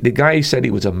 The guy said he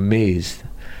was amazed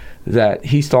that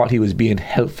he thought he was being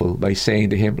helpful by saying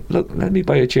to him, look, let me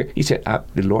buy a chair. He said,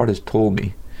 the Lord has told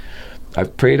me.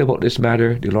 I've prayed about this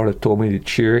matter. The Lord has told me the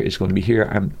chair is going to be here.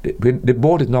 The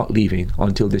boat is not leaving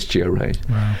until this chair arrives.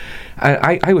 Wow.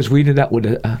 And I was reading that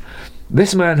with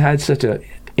this man had such an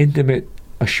intimate,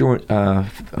 assurance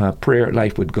prayer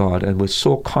life with God and was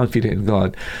so confident in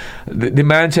God. The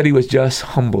man said he was just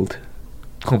humbled,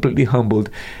 completely humbled.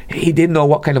 He didn't know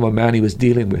what kind of a man he was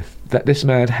dealing with. That this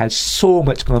man had so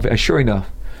much confidence. And sure enough,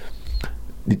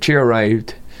 the chair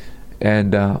arrived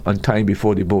and on time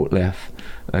before the boat left.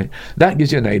 Right? That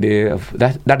gives you an idea of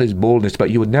that is boldness, but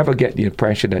you would never get the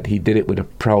impression that he did it with a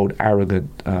proud,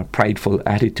 arrogant, prideful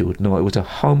attitude. No, it was a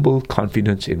humble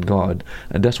confidence in God,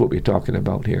 and that's what we're talking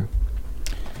about here.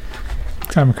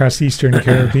 Time across the Eastern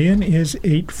Caribbean is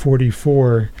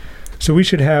 8:44. So we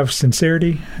should have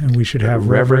sincerity, and we should have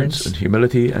reverence and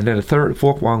humility, and then the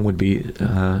fourth one would be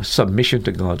submission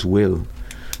to God's will.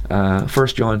 1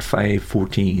 John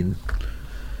 5:14.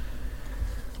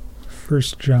 1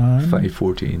 John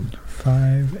 5:14.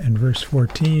 5 and verse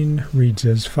 14 reads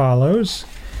as follows.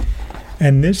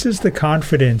 And this is the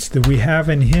confidence that we have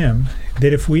in him,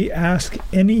 that if we ask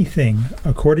anything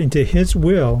according to his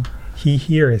will, he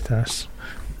heareth us.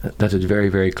 That is very,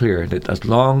 very clear, that as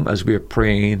long as we are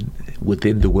praying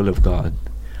within the will of God,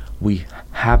 we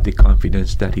have the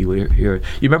confidence that he will hear.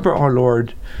 You remember our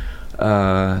Lord,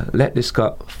 let this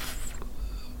cup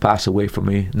pass away from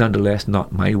me, nonetheless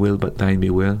not my will but thine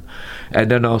be will. And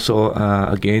then also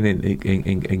again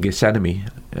in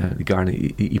Gethsemane, the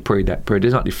garden, he prayed that prayer. This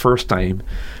is not the first time.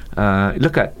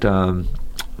 Look at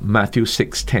Matthew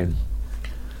 6:10.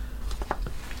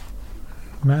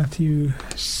 Matthew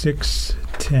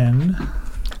 6:10.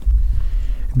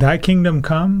 Thy kingdom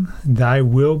come, thy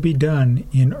will be done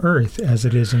in earth as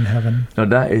it is in heaven. Now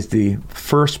that is the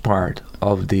first part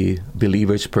of the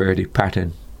believer's prayer, the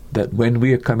pattern, that when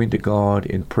we are coming to God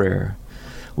in prayer,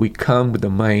 we come with the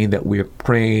mind that we are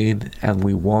praying and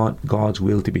we want God's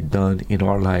will to be done in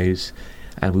our lives,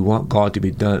 and we want God to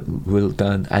be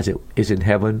done as it is in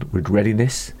heaven with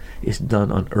readiness. It's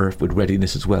done on earth with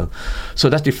readiness as well. So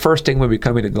that's the first thing when we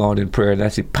come into God in prayer.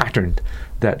 That's the pattern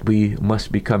that we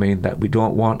must be coming, that we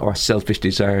don't want our selfish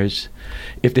desires.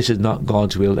 If this is not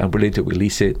God's will, I'm willing to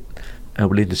release it. I'm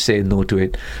willing to say no to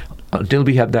it. Until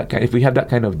we have that kind, if we have that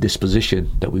kind of disposition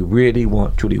that we really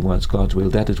truly want God's will,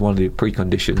 that is one of the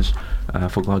preconditions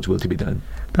for God's will to be done.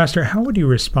 Pastor, how would you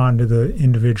respond to the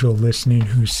individual listening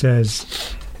who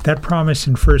says that promise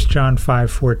in 1 John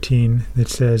 5:14 that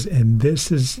says, and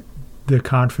this is the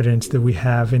confidence that we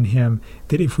have in him,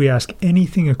 that if we ask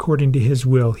anything according to his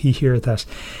will, he heareth us?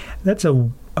 That's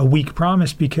a weak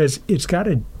promise, because it's got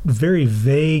a very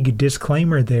vague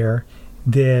disclaimer there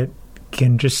that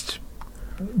can just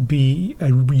be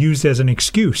used as an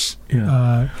excuse.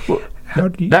 Yeah.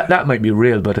 That might be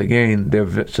real, but again, there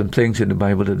are some things in the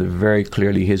Bible that are very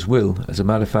clearly his will. As a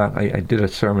matter of fact, I did a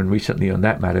sermon recently on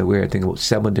that matter where I think about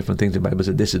 7 different things in the Bible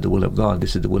said, this is the will of God,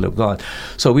 this is the will of God.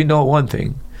 So we know one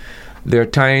thing. There are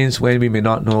times when we may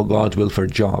not know God's will for a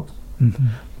job. Mm-hmm.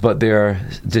 But there are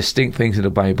distinct things in the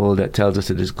Bible that tells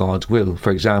us it is God's will. For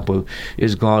example,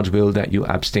 is God's will that you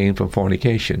abstain from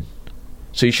fornication?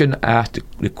 So you shouldn't ask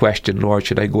the question, Lord,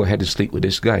 should I go ahead and sleep with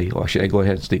this guy? Or should I go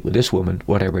ahead and sleep with this woman?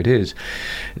 Whatever it is.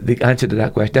 The answer to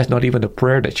that question, that's not even a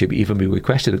prayer that should even be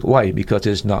requested. Why? Because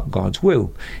it's not God's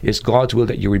will. It's God's will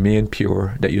that you remain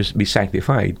pure, that you be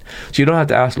sanctified. So you don't have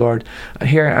to ask, Lord,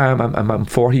 here I am, I'm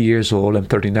 40 years old, I'm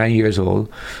 39 years old,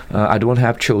 I don't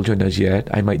have children as yet,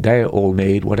 I might die an old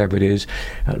maid, whatever it is.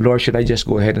 Lord, should I just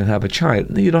go ahead and have a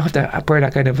child? You don't have to pray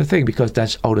that kind of a thing, because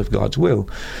that's out of God's will.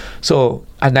 So,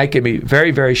 and that can be very,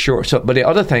 very short. So, but the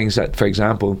other things that, for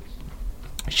example,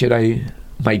 should I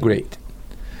migrate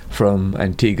from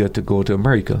Antigua to go to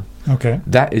America? Okay.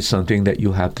 That is something that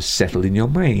you have to settle in your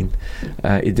mind.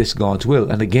 It is God's will.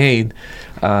 And again,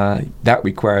 that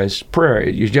requires prayer.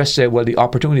 You just say, well, the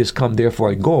opportunity has come,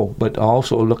 therefore I go. But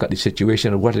also look at the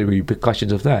situation and what are the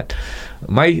repercussions of that.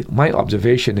 My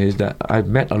observation is that I've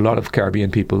met a lot of Caribbean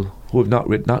people who have not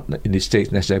in the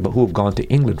States necessarily, but who have gone to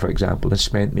England, for example, and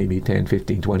spent maybe 10,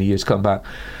 15, 20 years, come back,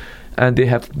 and they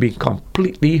have been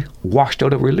completely washed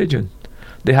out of religion.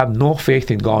 They have no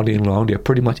faith in God any longer. They're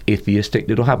pretty much atheistic.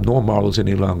 They don't have no morals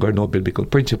any longer, no biblical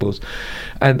principles.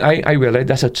 And I realize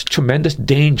that's a tremendous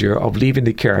danger of leaving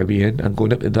the Caribbean and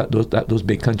going up to those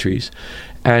big countries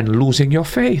and losing your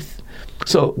faith.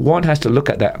 So one has to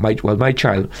look at that. My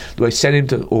child, do I send him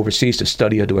to overseas to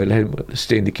study, or do I let him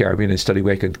stay in the Caribbean and study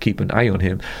where I can keep an eye on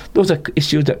him? Those are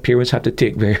issues that parents have to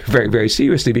take very, very, very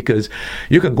seriously, because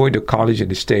you can go into college in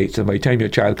the States, and by the time your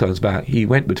child comes back, he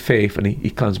went with faith and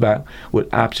he comes back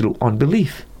with absolute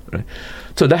unbelief. Right?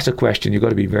 So that's a question you've got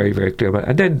to be very, very clear about.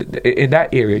 And then in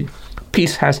that area,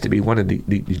 peace has to be one of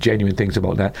the genuine things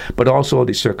about that, but also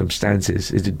the circumstances.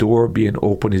 Is the door being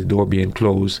open? Is the door being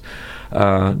closed?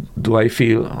 Do I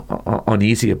feel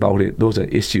uneasy about it? Those are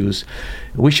issues.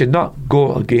 We should not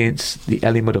go against the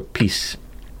element of peace.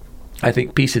 I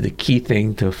think peace is the key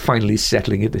thing to finally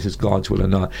settling it. This is God's will or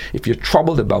not. If you're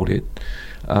troubled about it,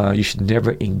 you should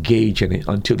never engage in it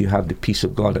until you have the peace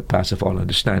of God that passeth all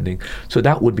understanding. So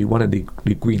that would be one of the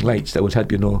green lights that would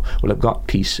help you know, well, I've got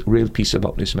peace, real peace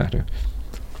about this matter.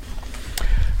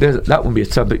 That would be a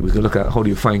subject we can look at. How do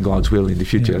you find God's will in the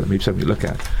future? That may be something to look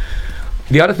at.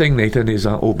 The other thing, Nathan, is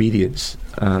obedience.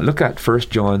 Look at 1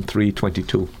 John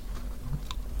 3:22.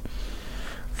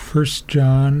 1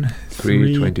 John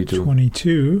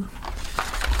 3:22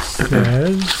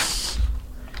 says,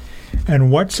 and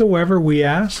whatsoever we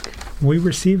ask, we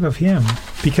receive of him,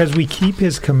 because we keep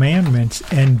his commandments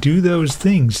and do those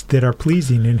things that are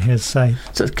pleasing in his sight.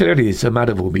 So clearly it's a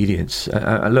matter of obedience.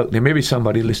 Look, there may be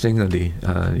somebody listening on the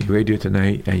radio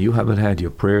tonight, and you haven't had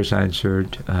your prayers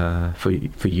answered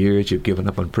for years. You've given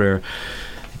up on prayer.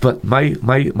 But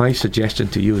my suggestion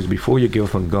to you is, before you give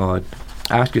up on God,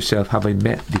 ask yourself, have I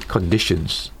met the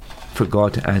conditions for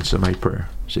God to answer my prayer?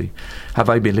 See, have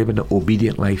I been living an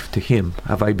obedient life to him?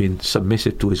 Have I been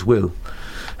submissive to his will?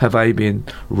 Have I been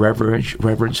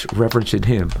reverencing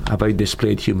him? Have I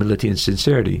displayed humility and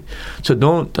sincerity? So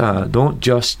don't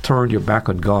just turn your back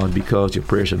on God because your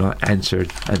prayers are not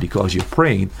answered and because you're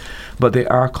praying, but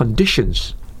there are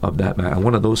conditions of that matter. And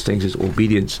one of those things is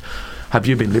obedience. Have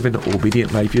you been living an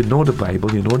obedient life? You know the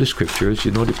Bible, you know the scriptures,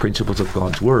 you know the principles of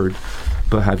God's word,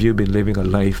 but have you been living a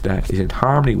life that is in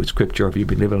harmony with scripture? Have you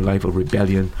been living a life of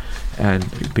rebellion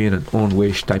and being an own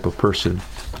wish type of person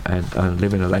and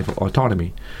living a life of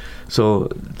autonomy?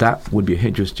 So that would be a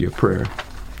hindrance to your prayer.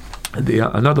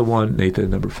 Another one, Nathan,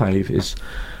 number 5, is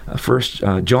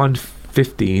John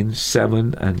 15,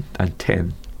 7 and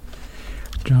 10.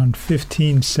 John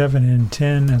 15, 7 and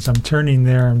 10. As I'm turning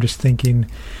there, I'm just thinking,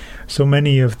 so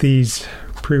many of these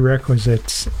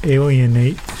prerequisites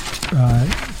alienate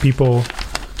people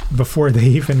before they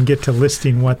even get to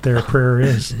listing what their prayer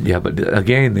is. Yeah, but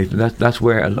again, that's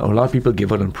where a lot of people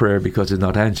give up on prayer because it's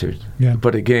not answered. Yeah.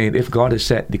 But again, if God has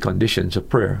set the conditions of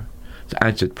prayer, to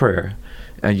answered prayer,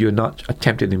 and you're not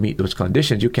attempting to meet those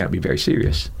conditions, you can't be very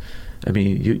serious. I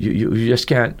mean, you just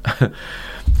can't.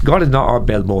 God is not our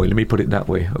bellboy, let me put it that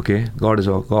way, okay? God is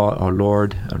our God, our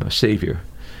Lord, and our Savior.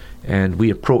 And we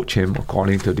approach him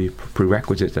according to the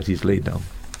prerequisites that he's laid down.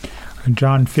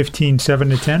 John 15, 7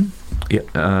 to 10?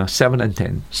 Yeah, 7 and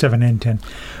 10. 7 and 10.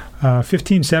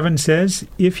 15:7 says,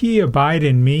 "If ye abide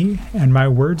in me, and my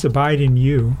words abide in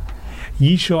you,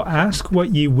 ye shall ask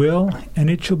what ye will, and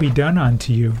it shall be done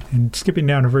unto you." And skipping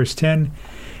down to verse 10,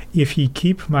 "If ye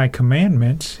keep my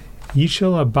commandments, ye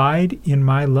shall abide in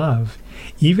my love,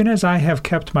 even as I have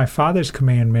kept my Father's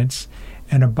commandments,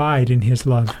 and abide in his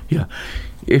love." Yeah.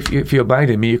 If you abide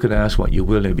in me, you can ask what you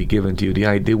will, and it'll be given to you.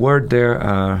 The word there,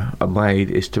 abide,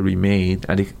 is to remain,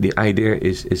 and the idea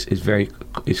is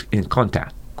in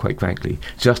contact, quite frankly.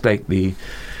 Just like the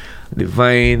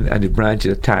vine and the branch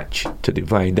is attached to the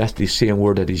vine. That's the same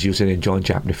word that he's using in John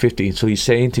chapter 15. So he's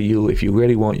saying to you, if you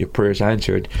really want your prayers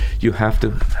answered, you have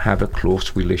to have a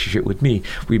close relationship with me.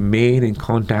 Remain in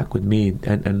contact with me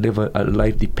and live a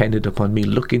life dependent upon me,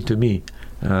 looking to me.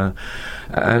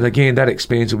 And again, that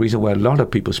explains the reason why a lot of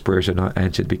people's prayers are not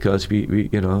answered, because we're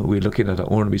looking at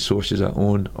our own resources, our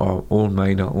own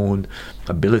mind, our own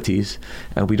abilities,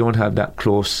 and we don't have that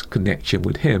close connection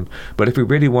with him. But if we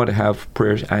really want to have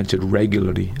prayers answered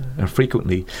regularly and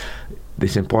frequently,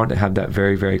 it's important to have that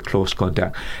very, very close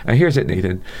contact. And here's it,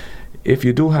 Nathan. If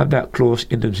you do have that close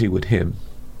intimacy with him,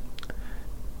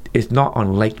 it's not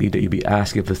unlikely that you'll be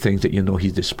asking for things that you know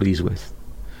he's displeased with.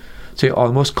 So it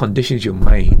almost conditions your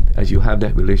mind as you have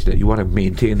that relationship, that you want to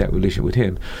maintain that relationship with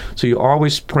him. So you're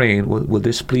always praying, will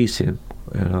this please him?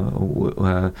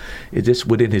 Is this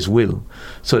within his will?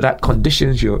 So that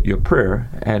conditions your prayer.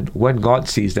 And when God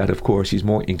sees that, of course, he's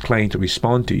more inclined to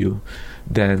respond to you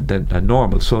than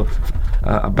normal. So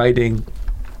abiding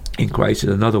in Christ is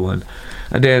another one.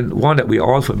 And then one that we're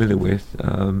all familiar with,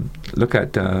 look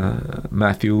at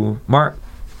Mark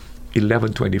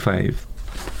 11:25.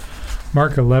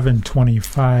 Mark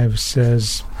 11:25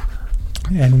 says,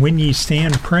 "And when ye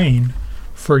stand praying,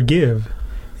 forgive,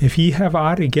 if ye have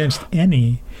aught against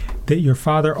any, that your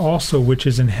Father also which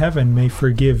is in heaven may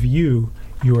forgive you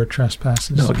your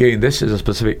trespasses." Now, again, this is a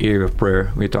specific area of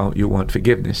prayer. You want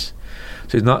forgiveness.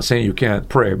 So he's not saying you can't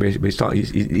pray, but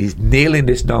he's nailing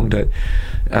this down that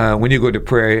when you go to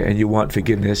prayer and you want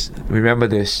forgiveness, remember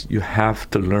this, you have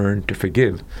to learn to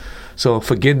forgive. So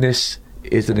forgiveness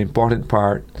is an important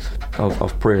part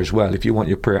of prayer as well. If you want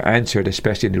your prayer answered,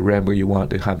 especially in the realm where you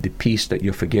want to have the peace that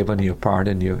you're forgiven, your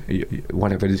pardon, your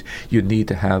whatever it is, you need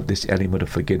to have this element of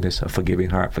forgiveness, a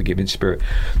forgiving heart, forgiving spirit.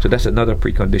 So that's another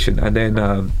precondition. And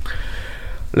then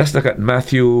let's look at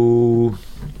Matthew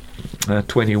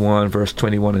 21, verse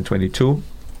 21 and 22.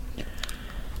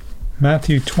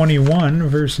 Matthew 21,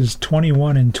 verses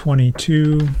 21 and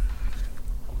 22.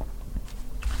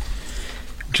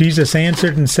 Jesus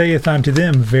answered and saith unto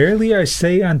them, Verily I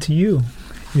say unto you,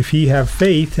 if ye have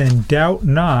faith and doubt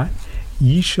not,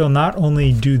 ye shall not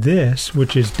only do this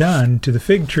which is done to the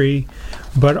fig tree,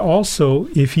 but also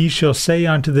if ye shall say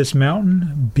unto this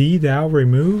mountain, Be thou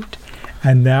removed,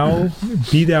 and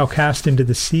be thou cast into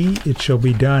the sea, it shall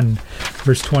be done.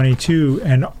 Verse 22,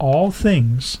 And all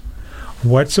things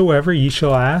whatsoever ye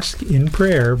shall ask in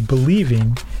prayer,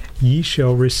 believing, ye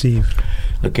shall receive.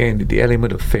 Again, the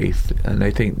element of faith, and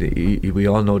I think we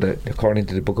all know that according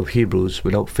to the book of Hebrews,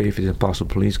 without faith it is impossible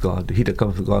to please God. He that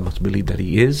cometh to God must believe that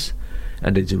he is,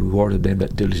 and that is the reward of them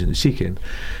that diligently seek him.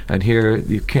 And here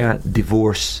you can't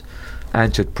divorce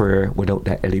answered prayer without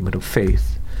that element of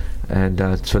faith. And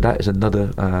so that is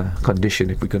another condition.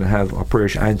 If we're going to have our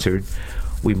prayers answered,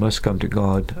 we must come to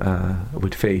God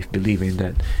with faith, believing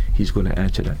that he's going to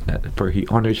answer that prayer. He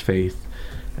honors faith,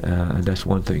 and that's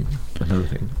one thing. Another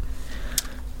thing.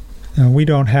 We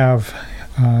don't have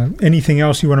anything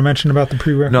else you want to mention about the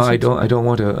prerequisites? No, I don't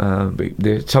want to.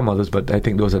 There's some others, but I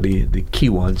think those are the key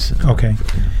ones. Okay.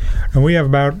 And we have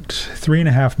about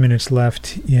 3.5 minutes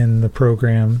left in the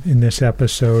program in this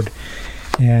episode.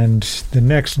 And the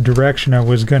next direction I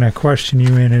was going to question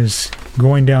you in is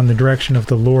going down the direction of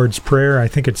the Lord's Prayer. I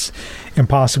think it's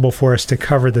impossible for us to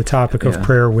cover the topic of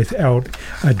prayer without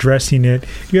addressing it. Do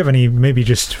you have any maybe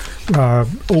just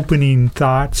opening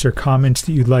thoughts or comments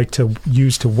that you'd like to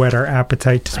use to whet our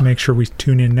appetite to make sure we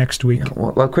tune in next week?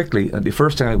 Yeah, well, quickly, the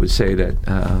first thing I would say that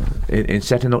in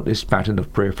setting out this pattern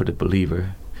of prayer for the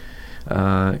believer,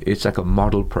 it's like a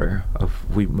model prayer of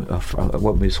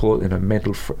what we hold in a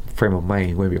mental frame of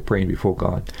mind when we're praying before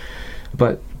God.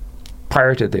 But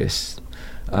prior to this,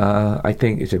 I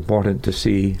think it's important to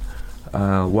see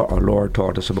what our Lord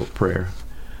taught us about prayer.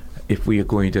 If we are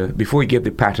going to, before we give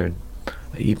the pattern,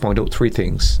 he pointed out 3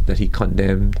 things that he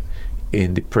condemned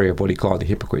in the prayer of what he called the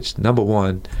hypocrites. Number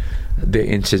 1, the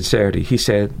insincerity. He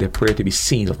said the prayer to be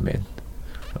seen of men.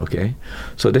 Okay,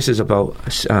 so this is about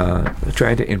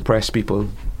trying to impress people,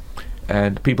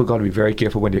 and people got to be very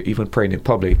careful when they're even praying in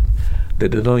public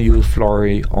that they don't use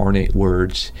flowery, ornate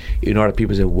words in order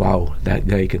people say, wow, that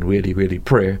guy can really, really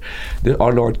pray.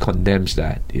 Our Lord condemns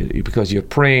that, because you're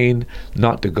praying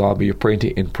not to God, but you're praying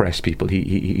to impress people.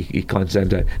 He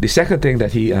condemns that. The second thing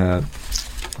that he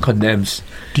condemns.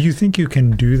 Do you think you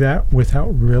can do that without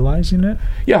realizing it?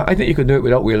 Yeah, I think you can do it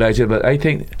without realizing it, but I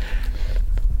think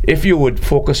if you would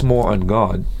focus more on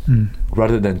God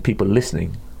rather than people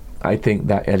listening, I think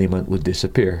that element would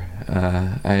disappear.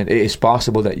 And it is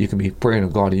possible that you can be praying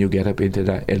to God and you get up into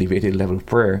that elevated level of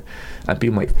prayer, and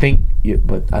people might think,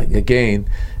 but again,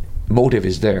 motive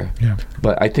is there. Yeah.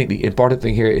 But I think the important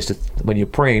thing here is that when you're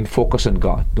praying, focus on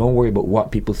God. Don't worry about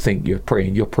what people think you're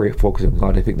praying. You're praying, focus on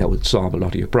God. I think that would solve a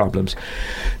lot of your problems.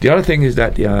 The other thing is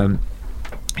that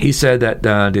he said that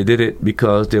they did it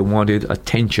because they wanted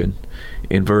attention.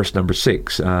 In verse number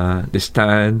 6, they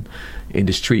stand in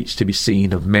the streets to be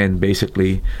seen of men,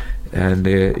 basically, and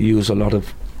they use a lot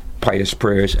of pious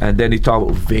prayers. And then he talked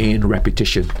about vain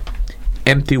repetition,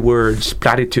 empty words,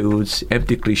 platitudes,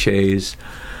 empty cliches,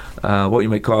 what you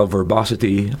might call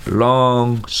verbosity,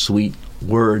 long, sweet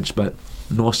words, but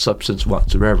no substance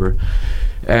whatsoever.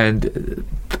 And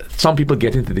some people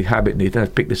get into the habit, and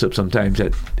I've picked this up sometimes,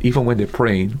 that even when they're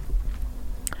praying,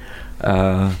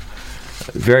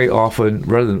 very often,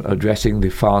 rather than addressing the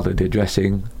Father, they're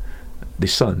addressing the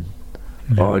Son.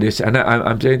 Yeah. Or this, and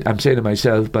I'm saying to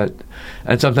myself,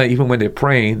 and sometimes even when they're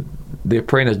praying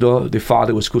as though the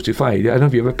Father was crucified. I don't know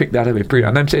if you ever picked that up in prayer.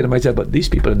 And I'm saying to myself, but these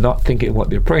people are not thinking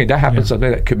what they're praying. That happens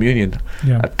sometimes at communion.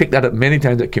 Yeah. I picked that up many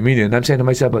times at communion, and I'm saying to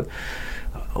myself, but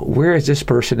where is this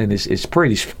person in his prayer?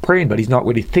 He's praying, but he's not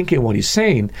really thinking what he's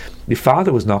saying. The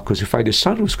Father was not crucified. The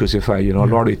Son was crucified. Lord,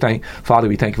 Father,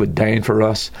 we thank you for dying for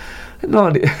us.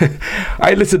 No,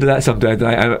 I listen to that sometimes.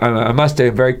 I must say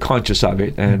I'm very conscious of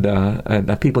it,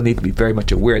 and people need to be very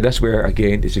much aware. That's where,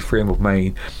 again, is a frame of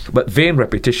mind. But vain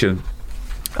repetition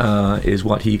is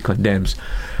what he condemns.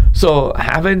 So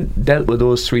having dealt with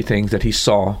those 3 things that he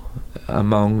saw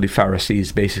among the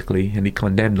Pharisees, basically, and he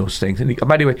condemned those things. And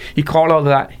by the way, he called all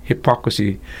that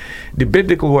hypocrisy. The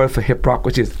biblical word for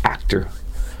hypocrisy is actor.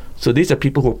 So these are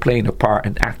people who are playing a part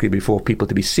and acting before people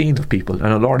to be seen of people.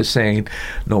 And the Lord is saying,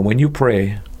 no, when you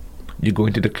pray, you go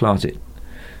into the closet.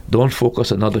 Don't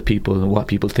focus on other people and what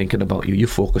people are thinking about you. You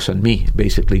focus on me,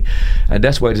 basically. And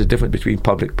that's why there's a difference between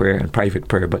public prayer and private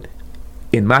prayer. But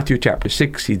in Matthew chapter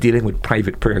 6, he's dealing with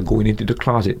private prayer, going into the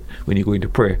closet when you go into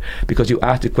prayer. Because you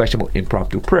asked the question about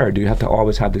impromptu prayer. Do you have to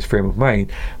always have this frame of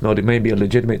mind? No, there may be a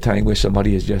legitimate time where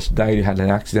somebody has just died, had an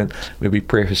accident, maybe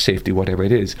prayer for safety, whatever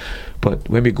it is. But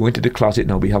when we go into the closet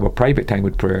now, we have a private time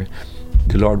with prayer.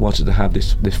 The Lord wants us to have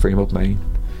this frame of mind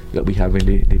that we have in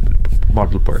the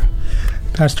model prayer.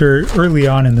 Pastor, early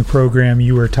on in the program,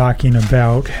 you were talking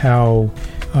about how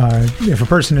if a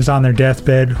person is on their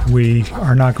deathbed, we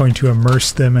are not going to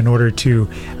immerse them in order to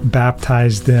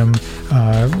baptize them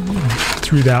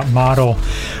through that model.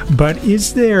 But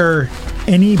is there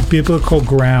any biblical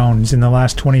grounds in the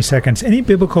last 20 seconds, any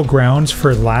biblical grounds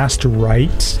for last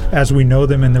rites as we know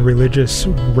them in the religious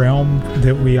realm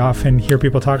that we often hear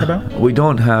people talk about? We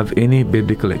don't have any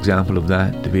biblical example of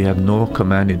that. We have no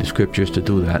command in the scriptures to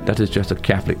do that. That is just a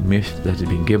Catholic myth that has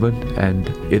been given, and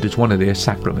it is one of their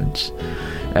sacraments.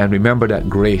 And remember that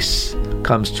grace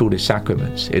comes through the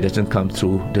sacraments. It doesn't come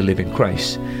through the living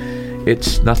Christ.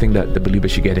 It's nothing that the believer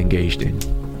should get engaged in.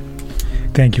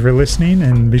 Thank you for listening,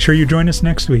 and be sure you join us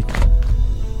next week.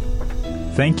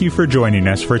 Thank you for joining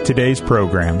us for today's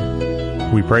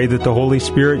program. We pray that the Holy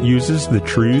Spirit uses the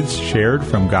truths shared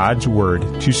from God's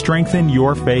Word to strengthen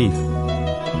your faith.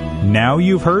 Now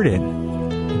you've heard it.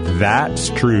 That's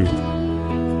truth.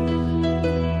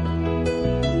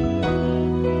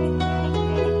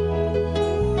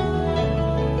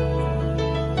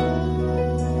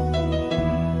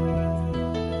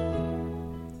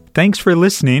 Thanks for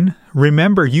listening.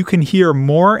 Remember, you can hear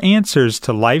more answers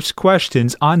to life's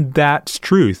questions on That's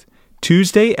Truth,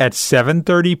 Tuesday at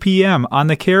 7:30 p.m. on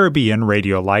the Caribbean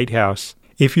Radio Lighthouse.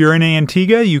 If you're in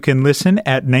Antigua, you can listen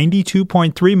at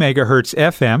 92.3 megahertz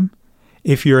FM.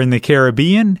 If you're in the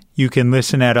Caribbean, you can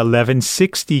listen at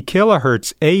 1160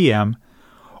 kilohertz AM,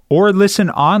 or listen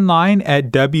online at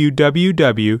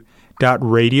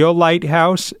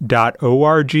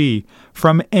www.radiolighthouse.org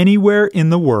from anywhere in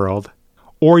the world.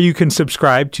 Or you can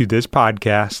subscribe to this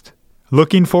podcast.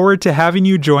 Looking forward to having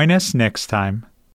you join us next time.